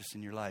practice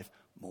in your life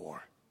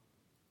more.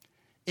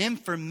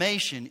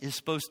 Information is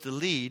supposed to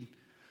lead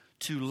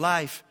to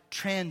life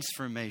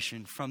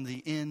transformation from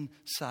the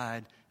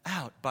inside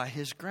out by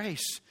his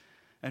grace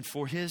and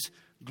for his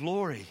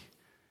glory.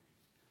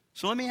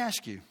 So let me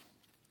ask you,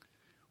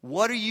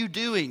 what are you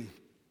doing?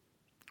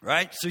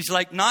 Right? So he's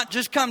like, not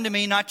just come to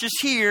me, not just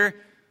hear,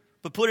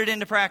 but put it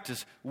into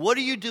practice. What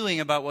are you doing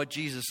about what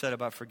Jesus said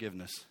about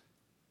forgiveness?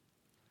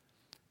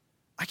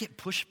 I get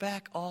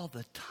pushback all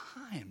the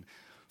time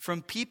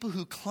from people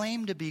who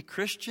claim to be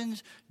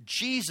Christians.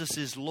 Jesus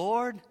is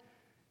Lord.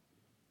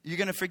 You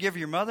going to forgive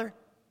your mother?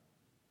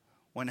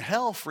 When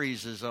hell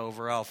freezes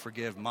over, I'll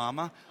forgive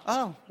Mama.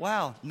 Oh,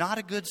 wow. Not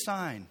a good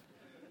sign.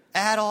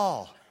 At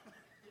all.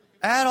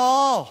 At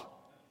all.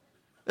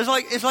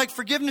 It's like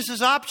forgiveness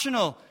is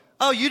optional.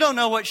 Oh, you don't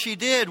know what she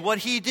did, what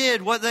he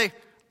did,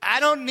 I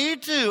don't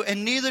need to,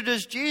 and neither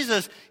does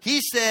Jesus.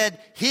 He said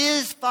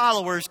his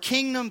followers,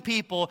 kingdom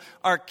people,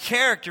 are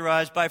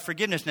characterized by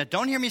forgiveness. Now,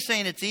 don't hear me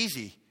saying it's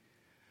easy,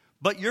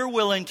 but you're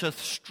willing to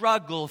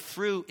struggle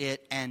through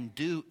it and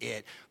do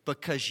it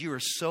because you are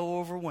so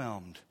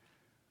overwhelmed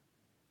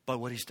by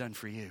what he's done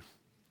for you.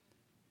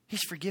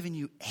 He's forgiven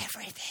you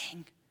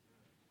everything.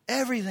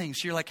 Everything.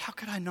 So you're like, how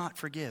could I not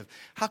forgive?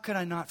 How could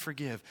I not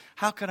forgive?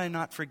 How could I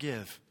not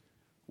forgive?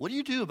 What do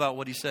you do about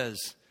what he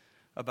says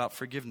about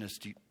forgiveness?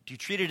 Do you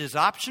treat it as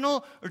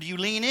optional, or do you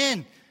lean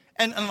in?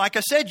 And like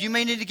I said, you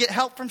may need to get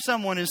help from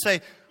someone and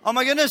say, oh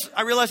my goodness,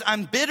 I realize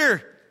I'm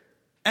bitter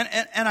and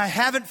I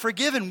haven't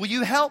forgiven. Will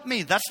you help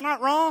me? That's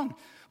not wrong.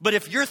 But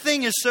if your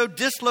thing is so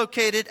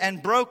dislocated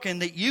and broken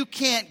that you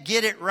can't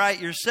get it right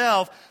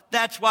yourself,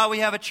 that's why we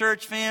have a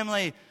church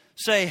family.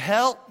 Say,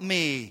 help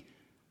me.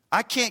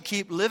 I can't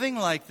keep living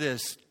like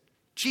this.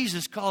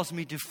 Jesus calls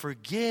me to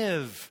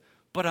forgive,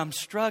 but I'm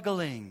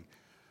struggling.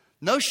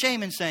 No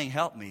shame in saying,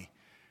 help me.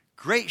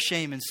 Great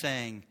shame in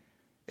saying,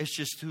 it's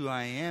just who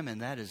I am,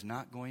 and that is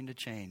not going to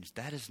change.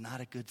 That is not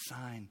a good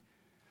sign.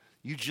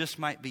 You just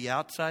might be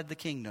outside the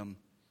kingdom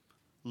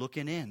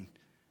looking in.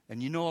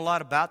 And you know a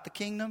lot about the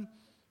kingdom,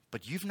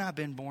 but you've not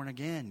been born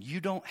again. You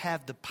don't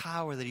have the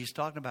power that he's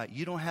talking about.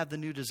 You don't have the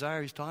new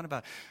desire he's talking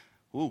about.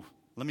 Ooh,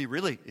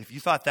 if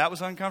you thought that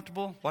was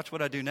uncomfortable, watch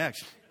what I do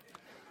next.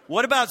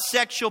 What about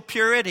sexual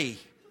purity?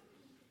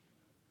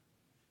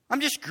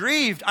 I'm just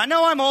grieved. I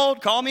know I'm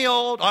old. Call me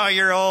old. Oh,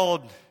 you're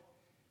old.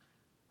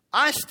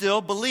 I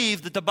still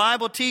believe that the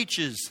Bible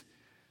teaches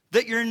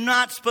that you're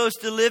not supposed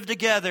to live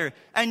together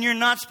and you're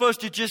not supposed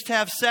to just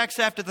have sex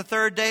after the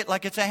third date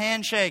like it's a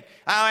handshake.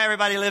 Oh,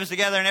 everybody lives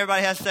together and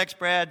everybody has sex,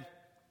 Brad.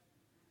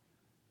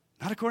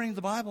 Not according to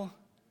the Bible.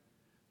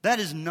 That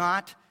is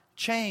not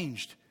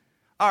changed.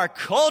 Our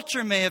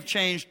culture may have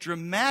changed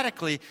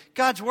dramatically.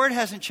 God's word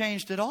hasn't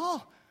changed at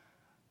all.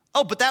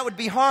 Oh, but that would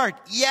be hard.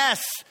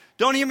 Yes.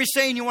 Don't hear me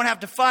saying you won't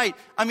have to fight.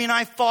 I mean,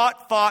 I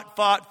fought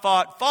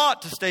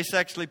to stay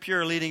sexually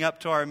pure leading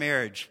up to our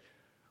marriage.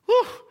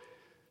 Whew.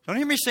 Don't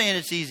hear me saying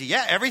it's easy.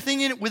 Yeah,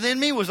 everything within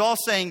me was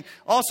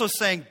also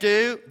saying,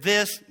 do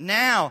this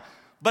now.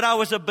 But I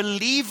was a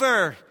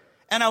believer,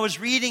 and I was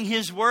reading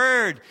his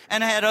word,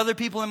 and I had other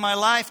people in my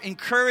life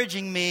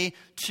encouraging me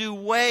to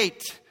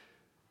wait.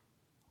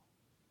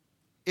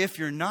 If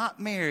you're not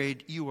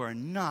married, you are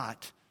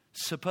not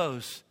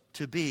supposed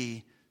to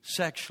be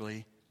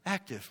sexually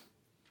active.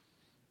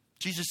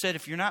 Jesus said,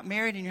 if you're not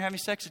married and you're having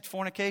sex, it's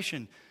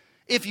fornication.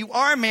 If you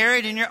are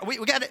married and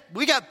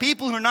we got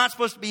people who are not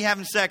supposed to be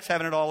having sex,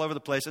 having it all over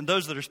the place, and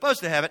those that are supposed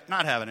to have it,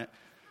 not having it.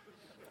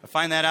 I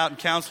find that out in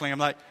counseling. I'm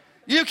like,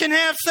 you can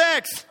have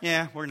sex.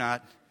 Yeah, we're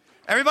not.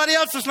 Everybody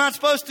else that's not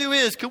supposed to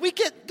is. Could we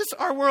get this?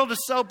 Our world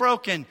is so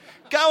broken.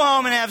 Go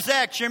home and have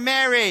sex. You're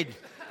married.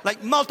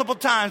 Like multiple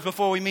times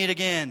before we meet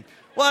again.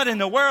 What in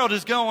the world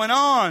is going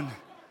on?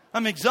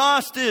 I'm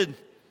exhausted.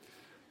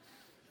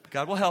 But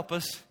God will help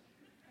us.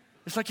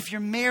 It's like if you're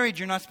married,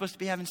 you're not supposed to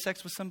be having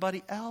sex with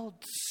somebody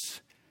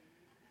else.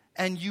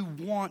 And you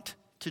want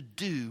to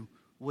do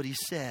what he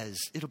says.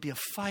 It'll be a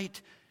fight.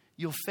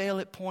 You'll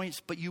fail at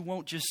points, but you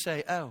won't just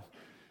say, oh,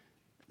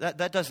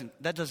 that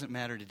doesn't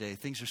matter today.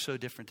 Things are so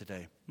different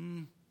today.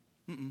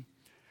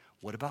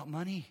 What about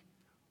money?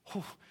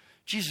 Oh,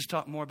 Jesus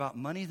talked more about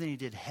money than he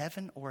did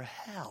heaven or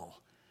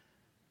hell.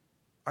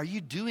 Are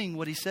you doing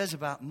what he says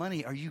about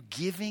money? Are you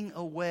giving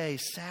away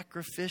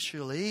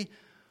sacrificially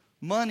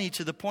money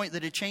to the point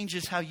that it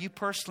changes how you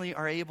personally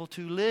are able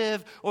to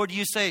live? Or do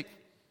you say,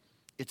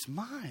 it's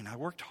mine. I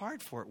worked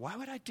hard for it. Why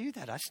would I do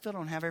that? I still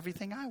don't have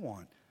everything I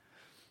want.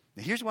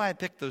 Now, here's why I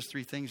picked those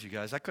three things, you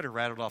guys. I could have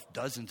rattled off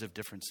dozens of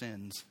different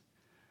sins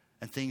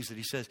and things that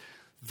he says.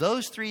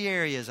 Those three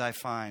areas I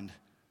find,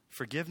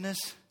 forgiveness,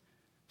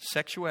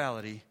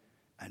 sexuality,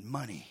 and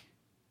money,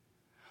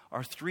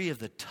 are three of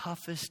the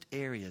toughest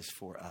areas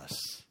for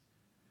us.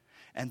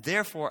 And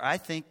therefore, I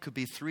think could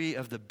be three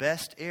of the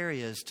best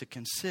areas to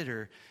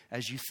consider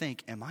as you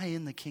think, am I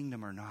in the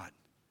kingdom or not?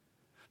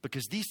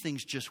 Because these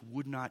things just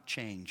would not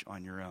change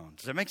on your own.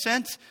 Does that make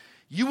sense?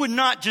 You would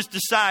not just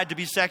decide to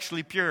be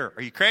sexually pure.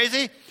 Are you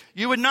crazy?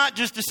 You would not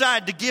just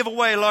decide to give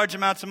away large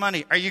amounts of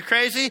money. Are you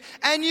crazy?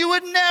 And you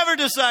would never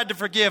decide to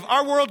forgive.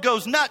 Our world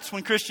goes nuts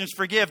when Christians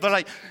forgive. They're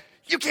like,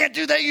 you can't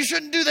do that. You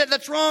shouldn't do that.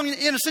 That's wrong.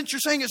 In a sense, you're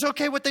saying it's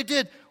okay what they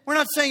did. We're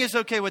not saying it's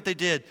okay what they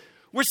did.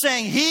 We're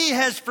saying he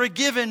has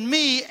forgiven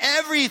me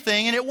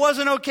everything, and it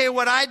wasn't okay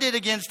what I did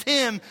against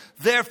him.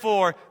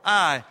 Therefore,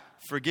 I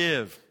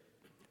forgive.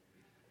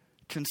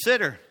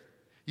 Consider.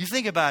 You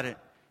think about it.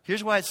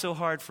 Here's why it's so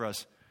hard for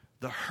us.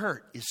 The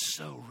hurt is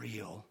so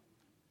real.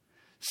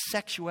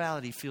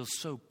 Sexuality feels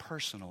so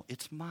personal.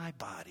 It's my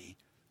body.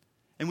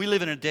 And we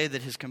live in a day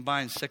that has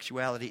combined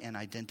sexuality and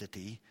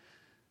identity.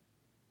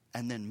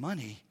 And then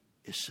money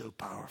is so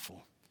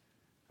powerful.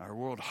 Our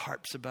world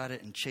harps about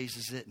it and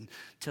chases it and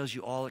tells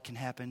you all that can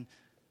happen.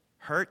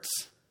 Hurts,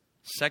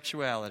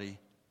 sexuality,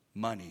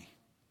 money.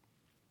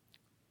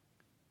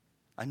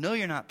 I know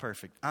you're not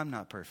perfect. I'm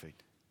not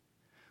perfect.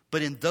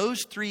 But in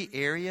those three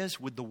areas,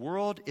 would the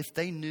world, if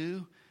they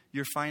knew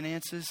your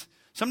finances,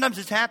 sometimes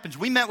it happens.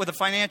 We met with a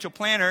financial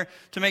planner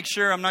to make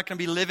sure I'm not going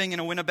to be living in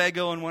a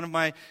Winnebago in one of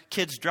my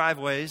kids'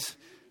 driveways.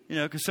 You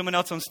know, because someone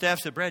else on staff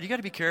said, Brad, you got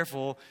to be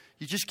careful.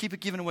 You just keep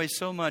it giving away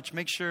so much.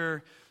 Make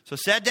sure. So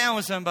sat down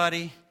with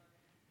somebody.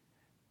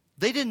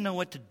 They didn't know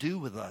what to do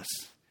with us.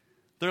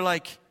 They're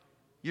like,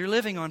 you're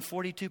living on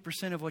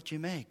 42% of what you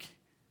make.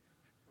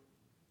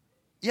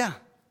 Yeah,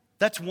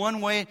 that's one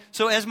way.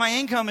 So as my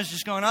income is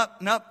just going up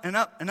and up and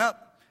up and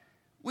up,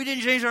 we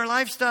didn't change our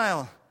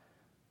lifestyle.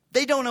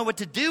 They don't know what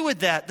to do with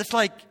that. That's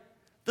like,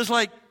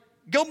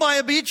 go buy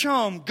a beach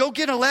home. Go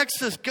get a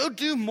Lexus. Go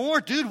do more.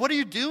 Dude, what are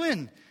you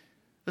doing?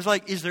 It's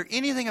like, is there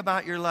anything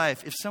about your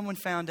life, if someone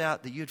found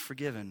out that you had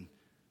forgiven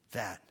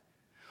that,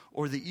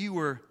 or that you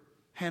were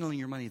handling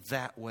your money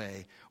that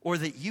way, or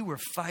that you were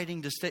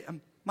fighting to stay?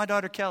 My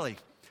daughter Kelly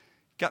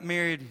got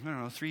married,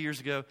 3 years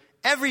ago.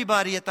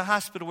 Everybody at the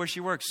hospital where she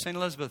works, St.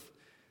 Elizabeth,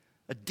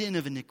 a den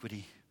of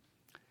iniquity.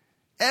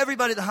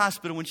 Everybody at the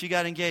hospital when she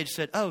got engaged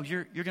said, oh,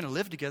 you're going to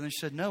live together. And she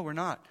said, no, we're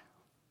not.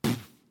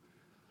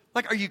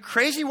 Like, are you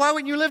crazy? Why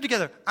wouldn't you live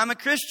together? I'm a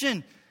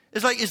Christian.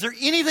 It's like, is there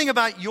anything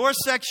about your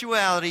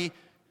sexuality,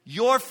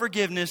 your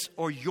forgiveness,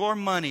 or your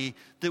money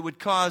that would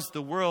cause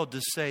the world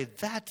to say,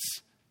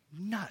 that's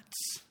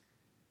nuts?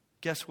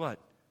 Guess what?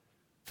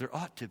 There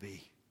ought to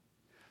be.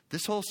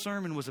 This whole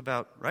sermon was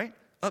about, right?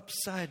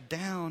 Upside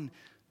down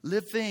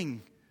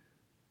living.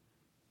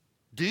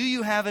 Do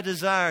you have a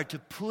desire to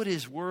put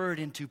His Word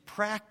into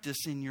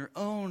practice in your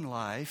own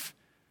life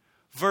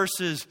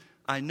versus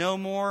I know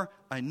more,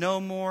 I know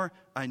more,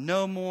 I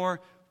know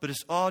more, but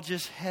it's all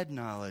just head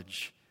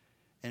knowledge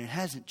and it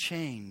hasn't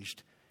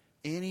changed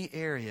any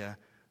area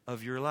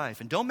of your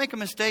life? And don't make a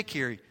mistake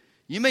here.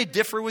 You may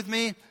differ with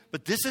me,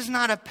 but this is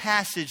not a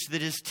passage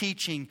that is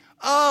teaching,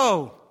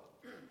 oh,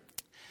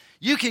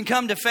 you can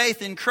come to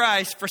faith in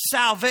Christ for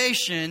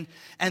salvation.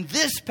 And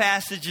this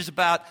passage is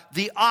about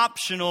the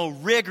optional,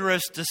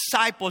 rigorous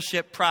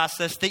discipleship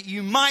process that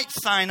you might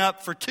sign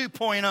up for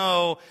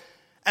 2.0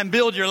 and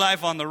build your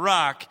life on the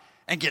rock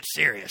and get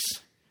serious.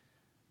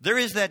 There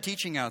is that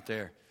teaching out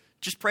there.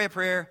 Just pray a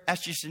prayer,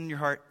 ask Jesus in your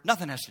heart.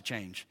 Nothing has to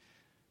change.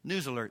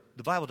 News alert,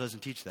 the Bible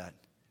doesn't teach that.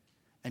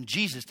 And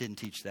Jesus didn't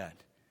teach that.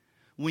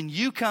 When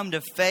you come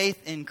to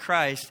faith in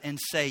Christ and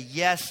say,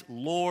 yes,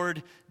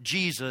 Lord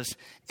Jesus,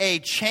 a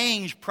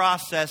change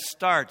process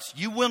starts.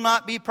 You will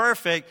not be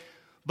perfect,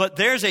 but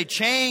there's a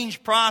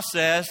change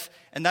process.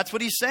 And that's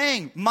what he's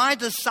saying. My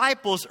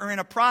disciples are in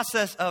a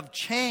process of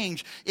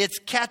change. It's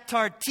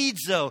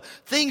katartizo.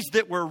 Things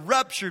that were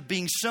ruptured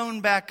being sewn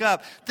back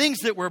up. Things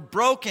that were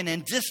broken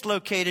and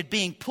dislocated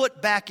being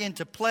put back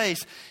into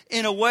place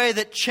in a way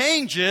that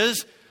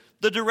changes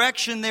the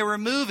direction they were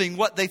moving,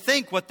 what they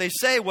think, what they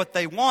say, what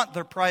they want,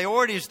 their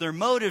priorities, their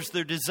motives,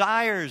 their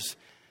desires.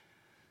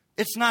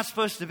 It's not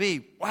supposed to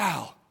be,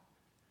 wow,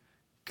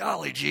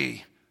 golly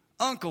gee,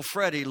 Uncle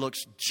Freddie looks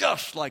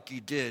just like he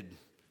did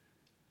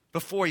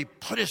before he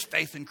put his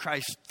faith in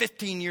Christ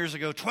 15 years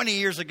ago, 20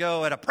 years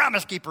ago at a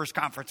Promise Keepers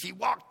conference. He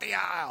walked the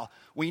aisle.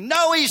 We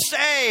know he's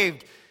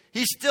saved.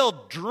 He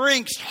still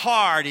drinks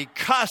hard. He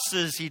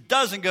cusses. He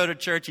doesn't go to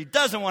church. He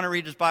doesn't want to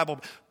read his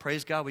Bible.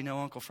 Praise God, we know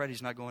Uncle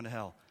Freddie's not going to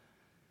hell.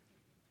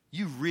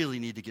 You really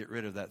need to get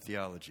rid of that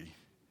theology.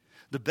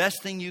 The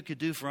best thing you could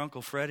do for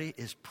Uncle Freddie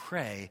is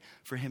pray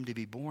for him to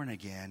be born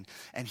again.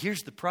 And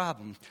here's the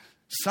problem.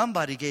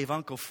 Somebody gave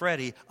Uncle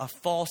Freddie a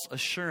false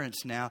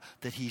assurance now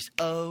that he's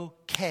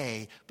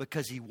okay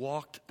because he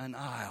walked an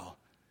aisle.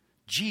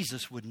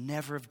 Jesus would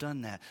never have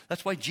done that.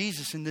 That's why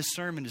Jesus in this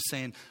sermon is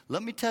saying,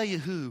 let me tell you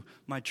who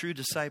my true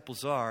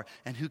disciples are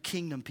and who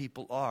kingdom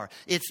people are.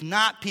 It's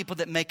not people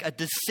that make a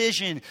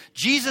decision.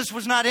 Jesus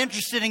was not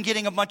interested in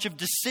getting a bunch of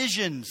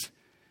decisions.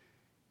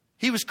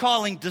 He was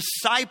calling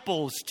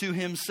disciples to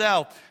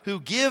himself who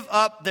give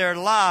up their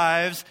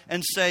lives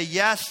and say,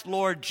 yes,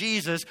 Lord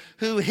Jesus,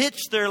 who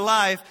hitch their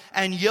life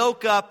and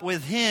yoke up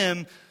with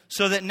him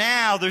so that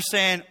now they're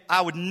saying,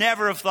 I would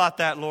never have thought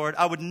that, Lord.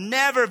 I would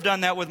never have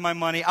done that with my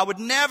money. I would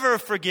never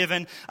have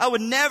forgiven. I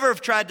would never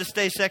have tried to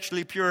stay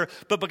sexually pure.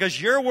 But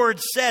because your word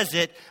says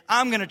it,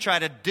 I'm going to try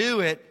to do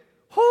it.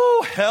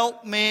 Whoo,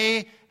 help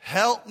me,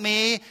 help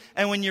me.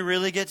 And when you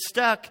really get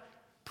stuck,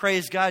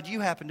 praise God,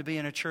 you happen to be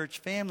in a church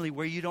family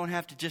where you don't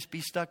have to just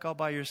be stuck all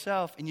by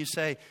yourself. And you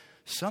say,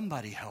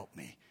 somebody help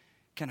me.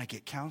 Can I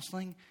get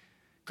counseling?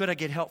 Could I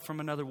get help from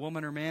another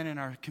woman or man in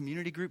our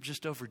community group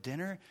just over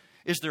dinner?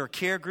 Is there a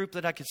care group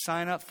that I could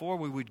sign up for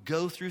where we would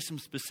go through some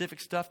specific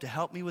stuff to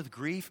help me with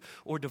grief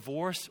or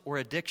divorce or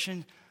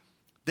addiction?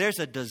 There's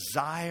a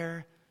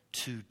desire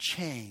to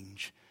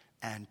change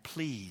and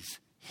please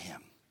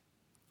Him.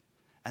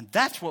 And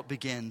that's what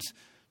begins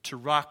to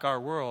rock our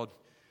world.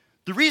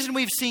 The reason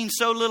we've seen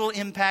so little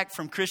impact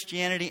from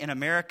Christianity in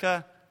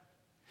America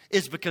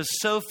is because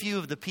so few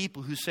of the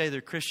people who say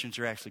they're Christians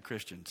are actually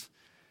Christians.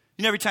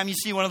 You know, every time you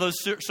see one of those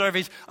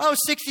surveys,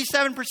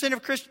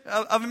 67%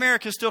 of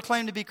Americans still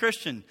claim to be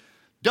Christian.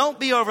 Don't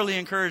be overly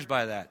encouraged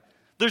by that.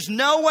 There's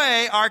no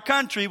way our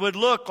country would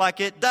look like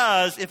it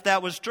does if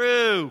that was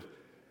true.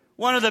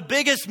 One of the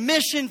biggest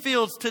mission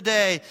fields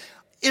today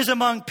is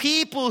among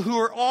people who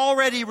are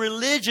already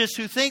religious,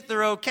 who think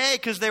they're okay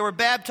because they were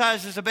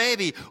baptized as a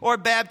baby, or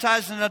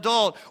baptized as an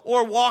adult,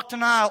 or walked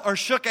an aisle, or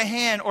shook a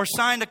hand, or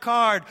signed a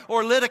card,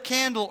 or lit a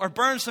candle, or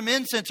burned some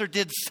incense, or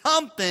did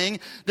something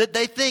that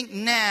they think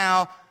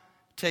now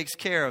takes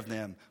care of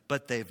them.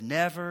 But they've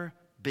never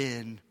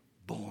been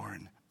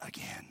born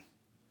again.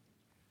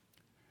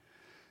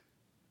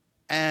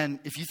 And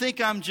if you think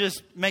I'm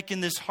just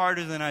making this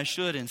harder than I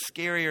should and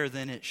scarier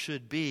than it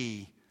should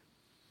be,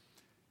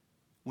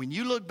 when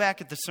you look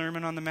back at the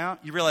Sermon on the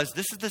Mount, you realize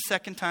this is the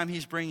second time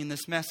he's bringing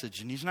this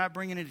message. And he's not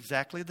bringing it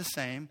exactly the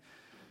same.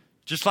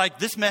 Just like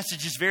this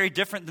message is very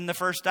different than the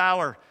first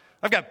hour.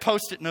 I've got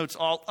Post-it notes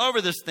all over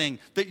this thing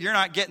that you're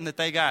not getting that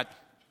they got.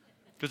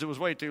 Because it was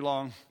way too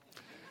long.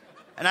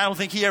 And I don't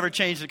think he ever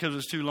changed it because it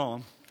was too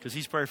long. Because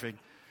he's perfect.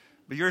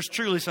 But yours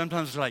truly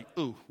sometimes is like,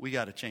 ooh, we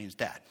got to change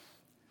that.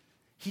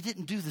 He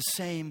didn't do the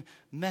same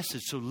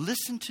message. So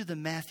listen to the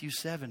Matthew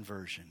 7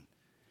 version.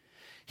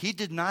 He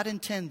did not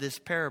intend this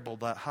parable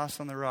about house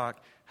on the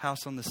rock,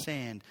 house on the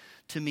sand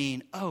to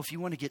mean, if you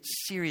want to get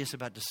serious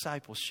about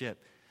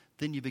discipleship,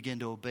 then you begin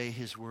to obey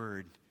his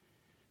word.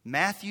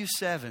 Matthew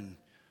 7,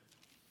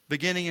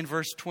 beginning in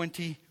verse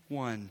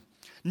 21.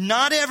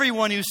 Not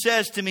everyone who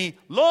says to me,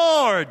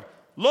 Lord,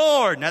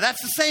 Lord. Now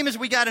that's the same as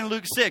we got in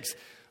Luke 6.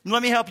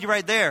 Let me help you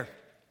right there.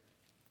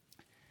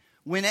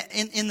 When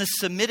in the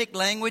Semitic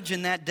language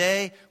in that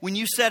day, when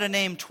you said a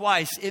name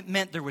twice, it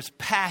meant there was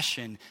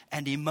passion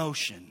and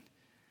emotion.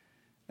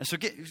 And so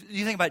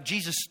you think about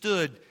Jesus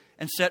stood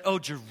and said, oh,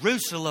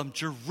 Jerusalem,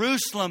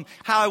 Jerusalem,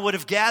 how I would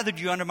have gathered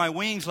you under my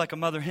wings like a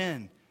mother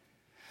hen.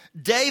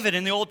 David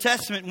in the Old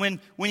Testament,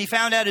 when he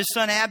found out his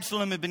son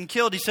Absalom had been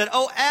killed, he said,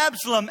 oh,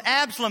 Absalom,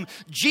 Absalom.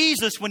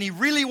 Jesus, when he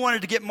really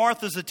wanted to get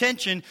Martha's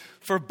attention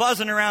for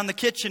buzzing around the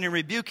kitchen and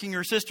rebuking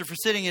her sister for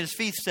sitting at his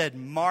feet, said,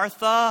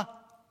 Martha,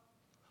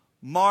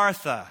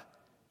 Martha.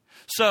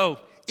 So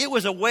it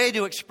was a way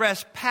to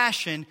express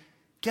passion.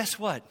 Guess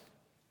what?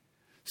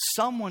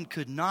 Someone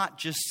could not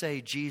just say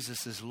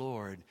Jesus is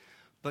Lord,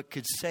 but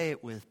could say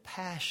it with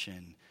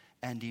passion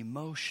and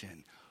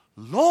emotion.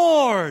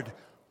 Lord,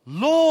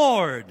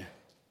 Lord.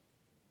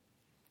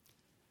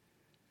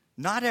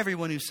 Not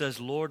everyone who says,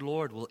 Lord,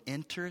 Lord, will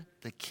enter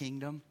the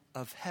kingdom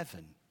of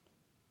heaven.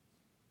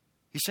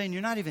 He's saying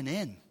you're not even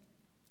in.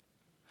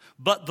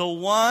 But the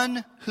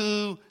one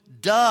who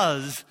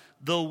does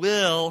the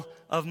will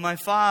of my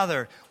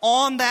Father.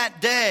 On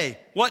that day,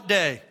 what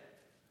day?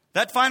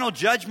 That final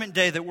judgment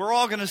day that we're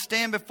all going to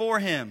stand before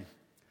him.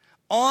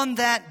 On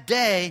that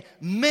day,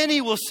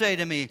 many will say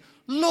to me,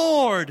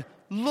 Lord,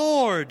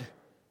 Lord,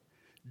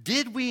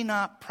 did we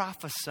not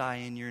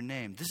prophesy in your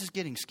name? This is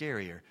getting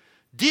scarier.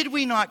 Did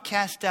we not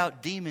cast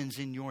out demons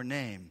in your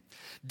name?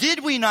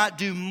 Did we not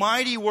do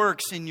mighty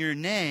works in your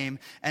name?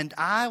 And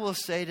I will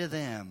say to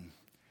them,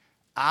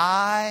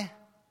 I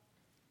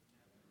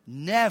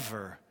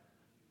never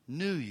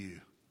knew you.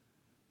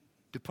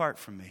 Depart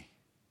from me.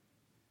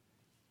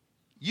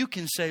 You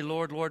can say,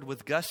 Lord, Lord,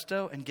 with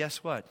gusto, and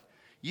guess what?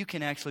 You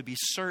can actually be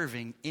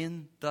serving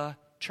in the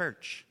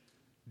church.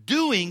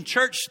 Doing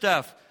church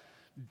stuff.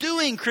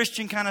 Doing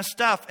Christian kind of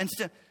stuff. And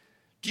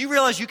do you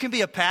realize you can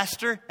be a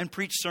pastor and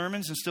preach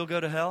sermons and still go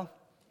to hell?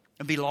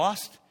 And be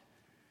lost?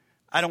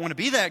 I don't want to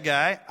be that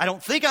guy. I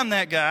don't think I'm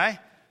that guy.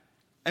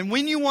 And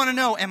when you want to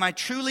know, am I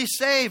truly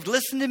saved?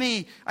 Listen to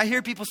me. I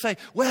hear people say,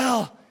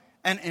 well,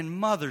 and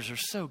mothers are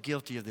so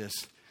guilty of this.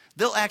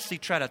 They'll actually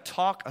try to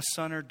talk a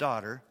son or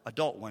daughter,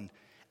 adult one,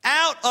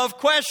 out of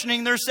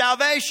questioning their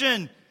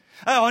salvation.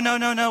 Oh,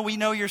 no, we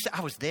know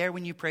I was there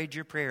when you prayed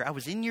your prayer. I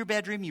was in your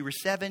bedroom, you were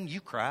 7,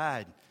 you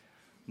cried.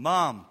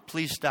 Mom,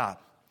 please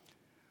stop.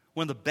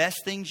 One of the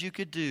best things you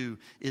could do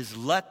is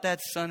let that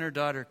son or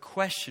daughter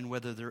question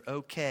whether they're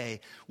okay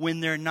when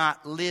they're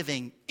not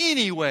living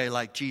anyway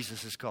like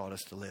Jesus has called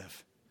us to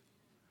live.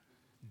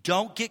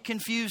 Don't get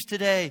confused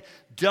today.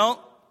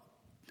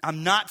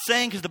 I'm not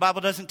saying, because the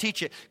Bible doesn't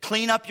teach it,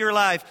 clean up your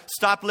life,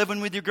 stop living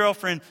with your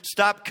girlfriend,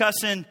 stop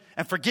cussing,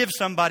 and forgive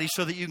somebody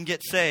so that you can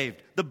get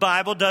saved. The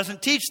Bible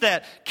doesn't teach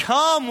that.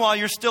 Come while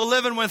you're still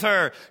living with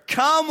her.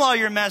 Come while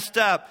you're messed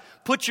up.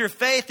 Put your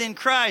faith in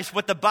Christ.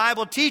 What the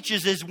Bible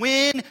teaches is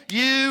when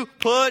you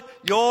put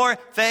your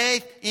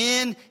faith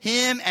in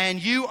him and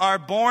you are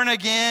born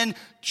again,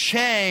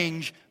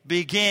 change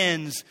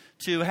begins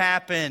to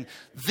happen.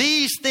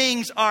 These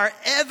things are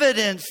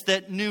evidence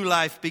that new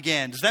life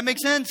began. Does that make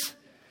sense?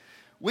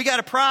 We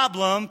got a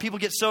problem. People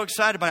get so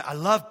excited about it. I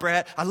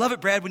love it,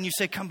 Brad, when you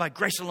say come by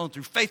grace alone,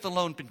 through faith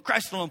alone, in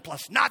Christ alone,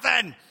 plus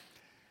nothing.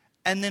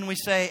 And then we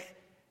say,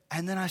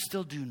 and then I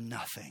still do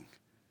nothing.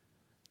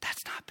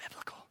 That's not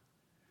biblical.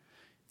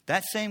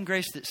 That same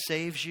grace that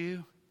saves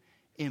you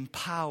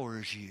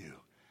empowers you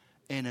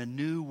in a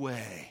new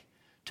way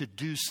to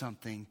do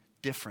something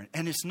different.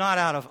 And it's not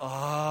out of,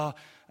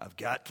 I've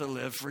got to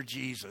live for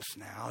Jesus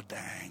now,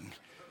 dang.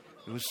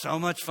 It was so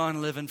much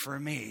fun living for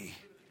me.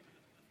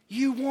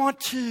 You want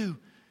to.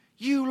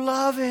 You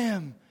love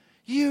him.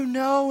 You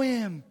know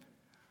him.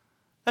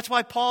 That's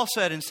why Paul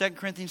said in 2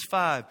 Corinthians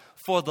 5,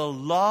 for the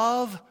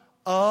love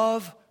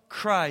of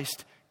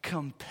Christ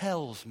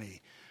compels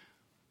me.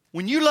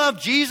 When you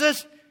love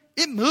Jesus,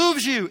 it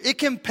moves you. It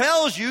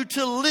compels you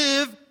to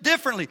live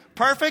differently.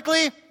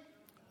 Perfectly?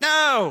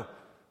 No.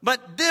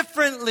 But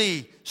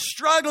differently.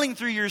 Struggling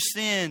through your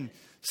sin.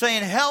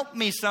 Saying, help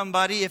me,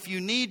 somebody, if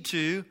you need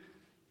to.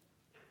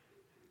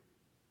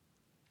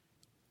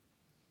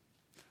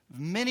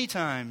 Many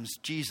times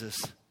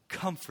Jesus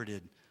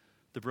comforted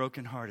the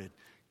brokenhearted.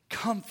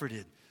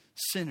 Comforted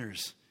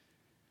sinners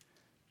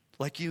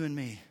like you and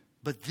me.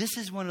 But this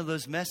is one of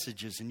those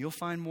messages, and you'll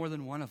find more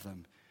than one of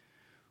them,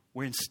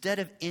 where instead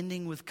of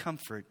ending with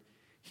comfort,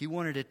 he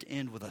wanted it to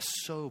end with a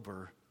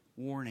sober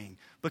warning.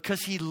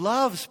 Because he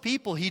loves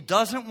people. He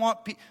doesn't want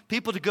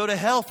people to go to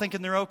hell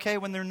thinking they're okay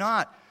when they're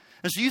not.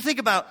 And so you think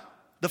about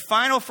the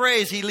final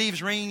phrase he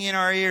leaves ringing in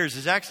our ears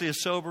is actually a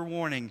sober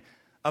warning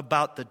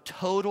about the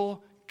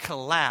total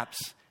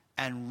collapse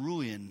and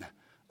ruin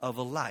of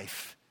a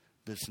life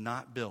that's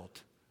not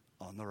built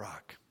on the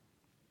rock.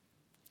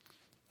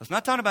 It's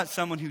not talking about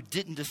someone who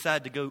didn't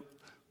decide to go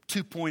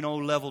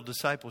 2.0 level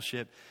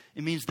discipleship.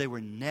 It means they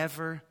were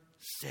never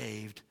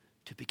saved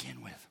to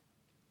begin with.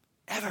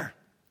 Ever.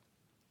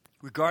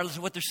 Regardless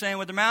of what they're saying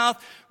with their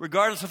mouth,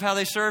 regardless of how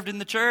they served in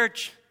the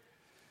church.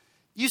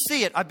 You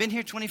see it. I've been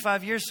here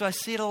 25 years, so I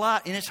see it a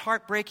lot. And it's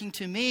heartbreaking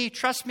to me.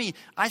 Trust me,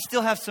 I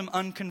still have some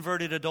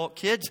unconverted adult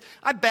kids.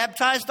 I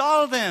baptized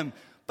all of them.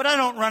 But I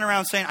don't run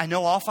around saying, I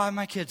know all 5 of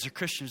my kids are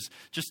Christians.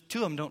 Just 2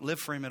 of them don't live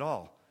for him at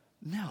all.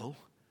 No.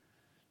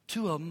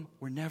 2 of them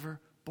were never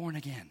born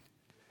again.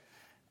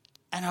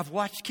 And I've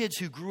watched kids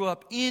who grew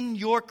up in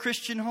your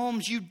Christian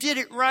homes. You did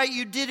it right.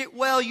 You did it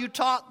well. You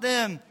taught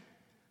them.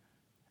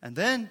 And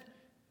then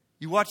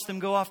you watch them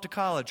go off to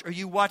college, or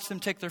you watch them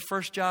take their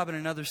first job in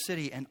another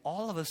city, and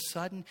all of a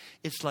sudden,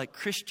 it's like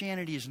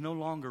Christianity is no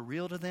longer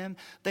real to them.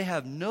 They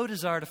have no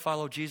desire to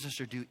follow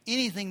Jesus or do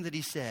anything that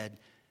he said.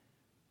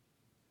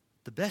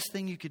 The best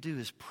thing you could do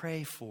is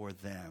pray for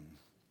them.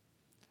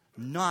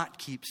 Not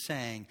keep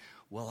saying,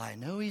 well, I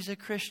know he's a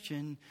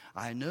Christian.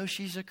 I know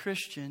she's a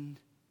Christian.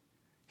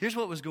 Here's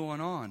what was going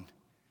on.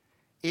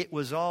 It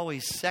was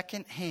always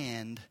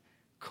secondhand,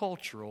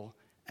 cultural,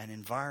 and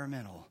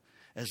environmental.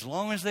 As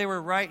long as they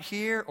were right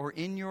here or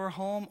in your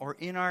home or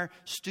in our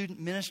student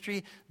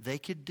ministry, they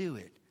could do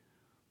it.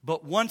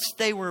 But once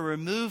they were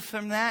removed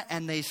from that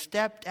and they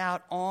stepped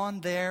out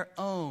on their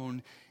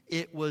own,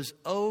 it was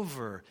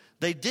over.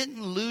 They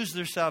didn't lose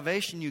their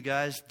salvation, you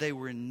guys. They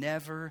were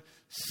never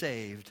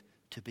saved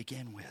to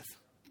begin with.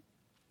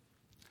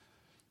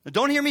 Now,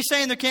 don't hear me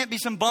saying there can't be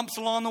some bumps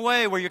along the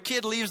way where your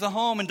kid leaves the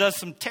home and does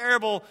some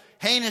terrible,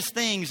 heinous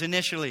things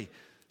initially.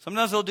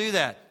 Sometimes they'll do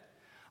that.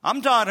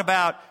 I'm talking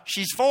about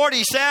she's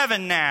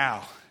 47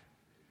 now.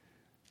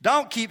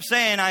 Don't keep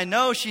saying, I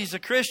know she's a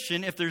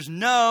Christian, if there's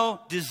no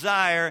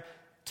desire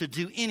to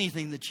do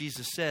anything that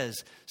Jesus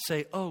says.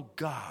 Say, oh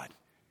God,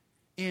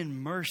 in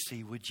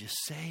mercy, would you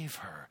save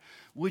her?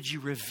 Would you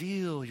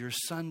reveal your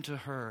son to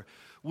her?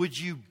 Would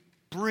you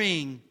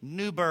bring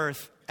new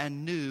birth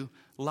and new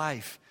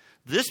life?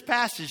 This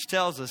passage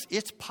tells us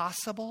it's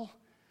possible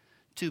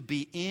to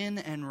be in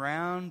and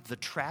around the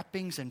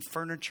trappings and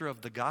furniture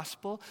of the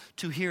gospel,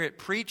 to hear it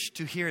preached,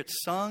 to hear it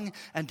sung,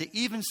 and to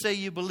even say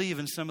you believe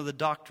in some of the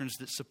doctrines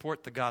that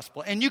support the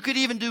gospel. And you could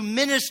even do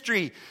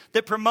ministry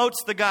that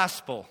promotes the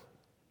gospel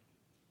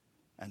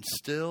and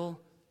still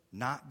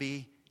not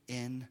be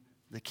in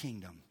the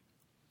kingdom.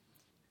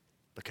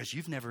 Because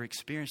you've never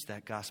experienced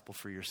that gospel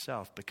for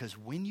yourself. Because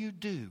when you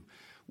do,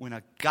 when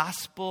a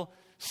gospel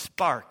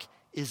spark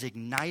is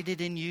ignited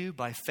in you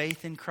by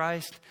faith in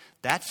Christ,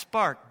 that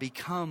spark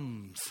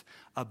becomes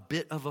a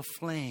bit of a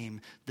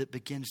flame that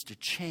begins to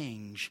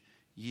change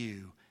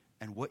you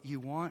and what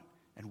you want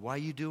and why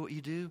you do what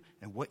you do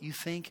and what you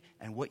think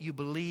and what you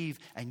believe.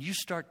 And you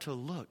start to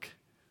look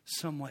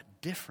somewhat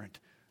different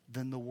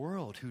than the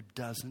world who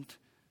doesn't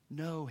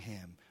know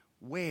him.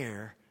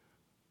 Where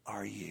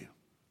are you?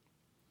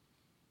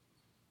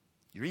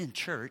 You're in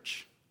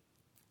church,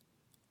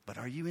 but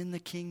are you in the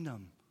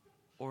kingdom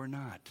or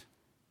not?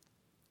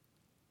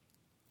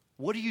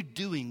 What are you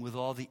doing with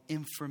all the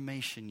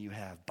information you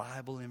have,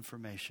 Bible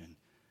information?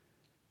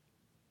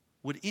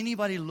 Would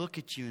anybody look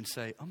at you and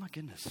say, oh my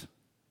goodness,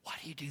 why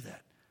do you do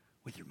that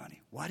with your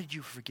money? Why did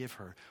you forgive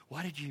her?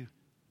 Why did you?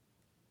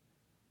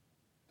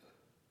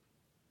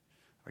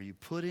 Are you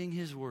putting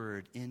his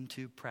word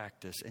into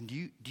practice? And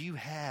do you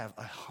have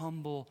a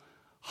humble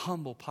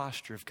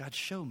posture of, God,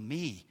 show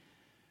me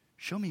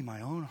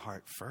my own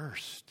heart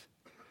first.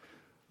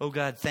 Oh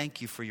God,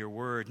 thank you for your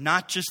word.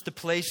 Not just the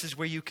places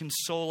where you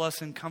console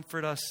us and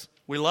comfort us.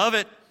 We love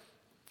it.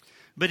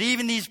 But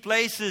even these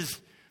places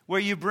where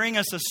you bring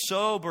us a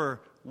sober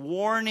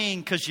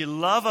warning because you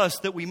love us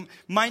that we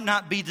might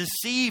not be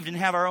deceived and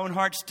have our own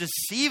hearts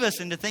deceive us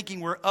into thinking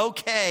we're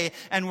okay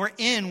and we're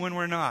in when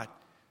we're not.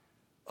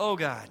 Oh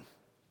God.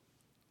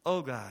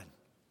 Oh God.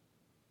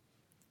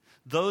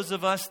 Those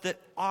of us that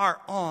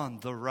are on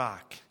the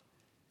rock,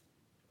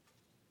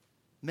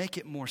 make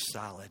it more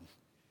solid.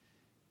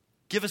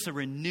 Give us a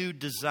renewed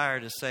desire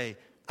to say,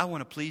 I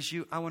want to please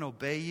you, I want to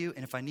obey you,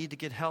 and if I need to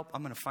get help,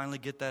 I'm going to finally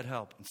get that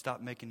help and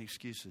stop making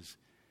excuses.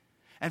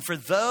 And for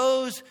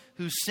those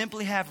who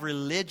simply have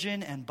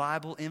religion and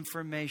Bible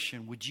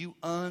information, would you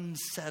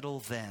unsettle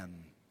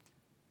them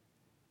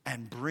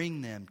and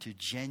bring them to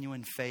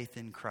genuine faith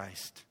in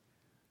Christ?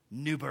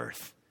 New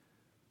birth.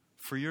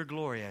 For your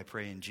glory, I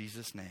pray in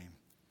Jesus' name.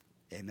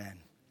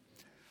 Amen.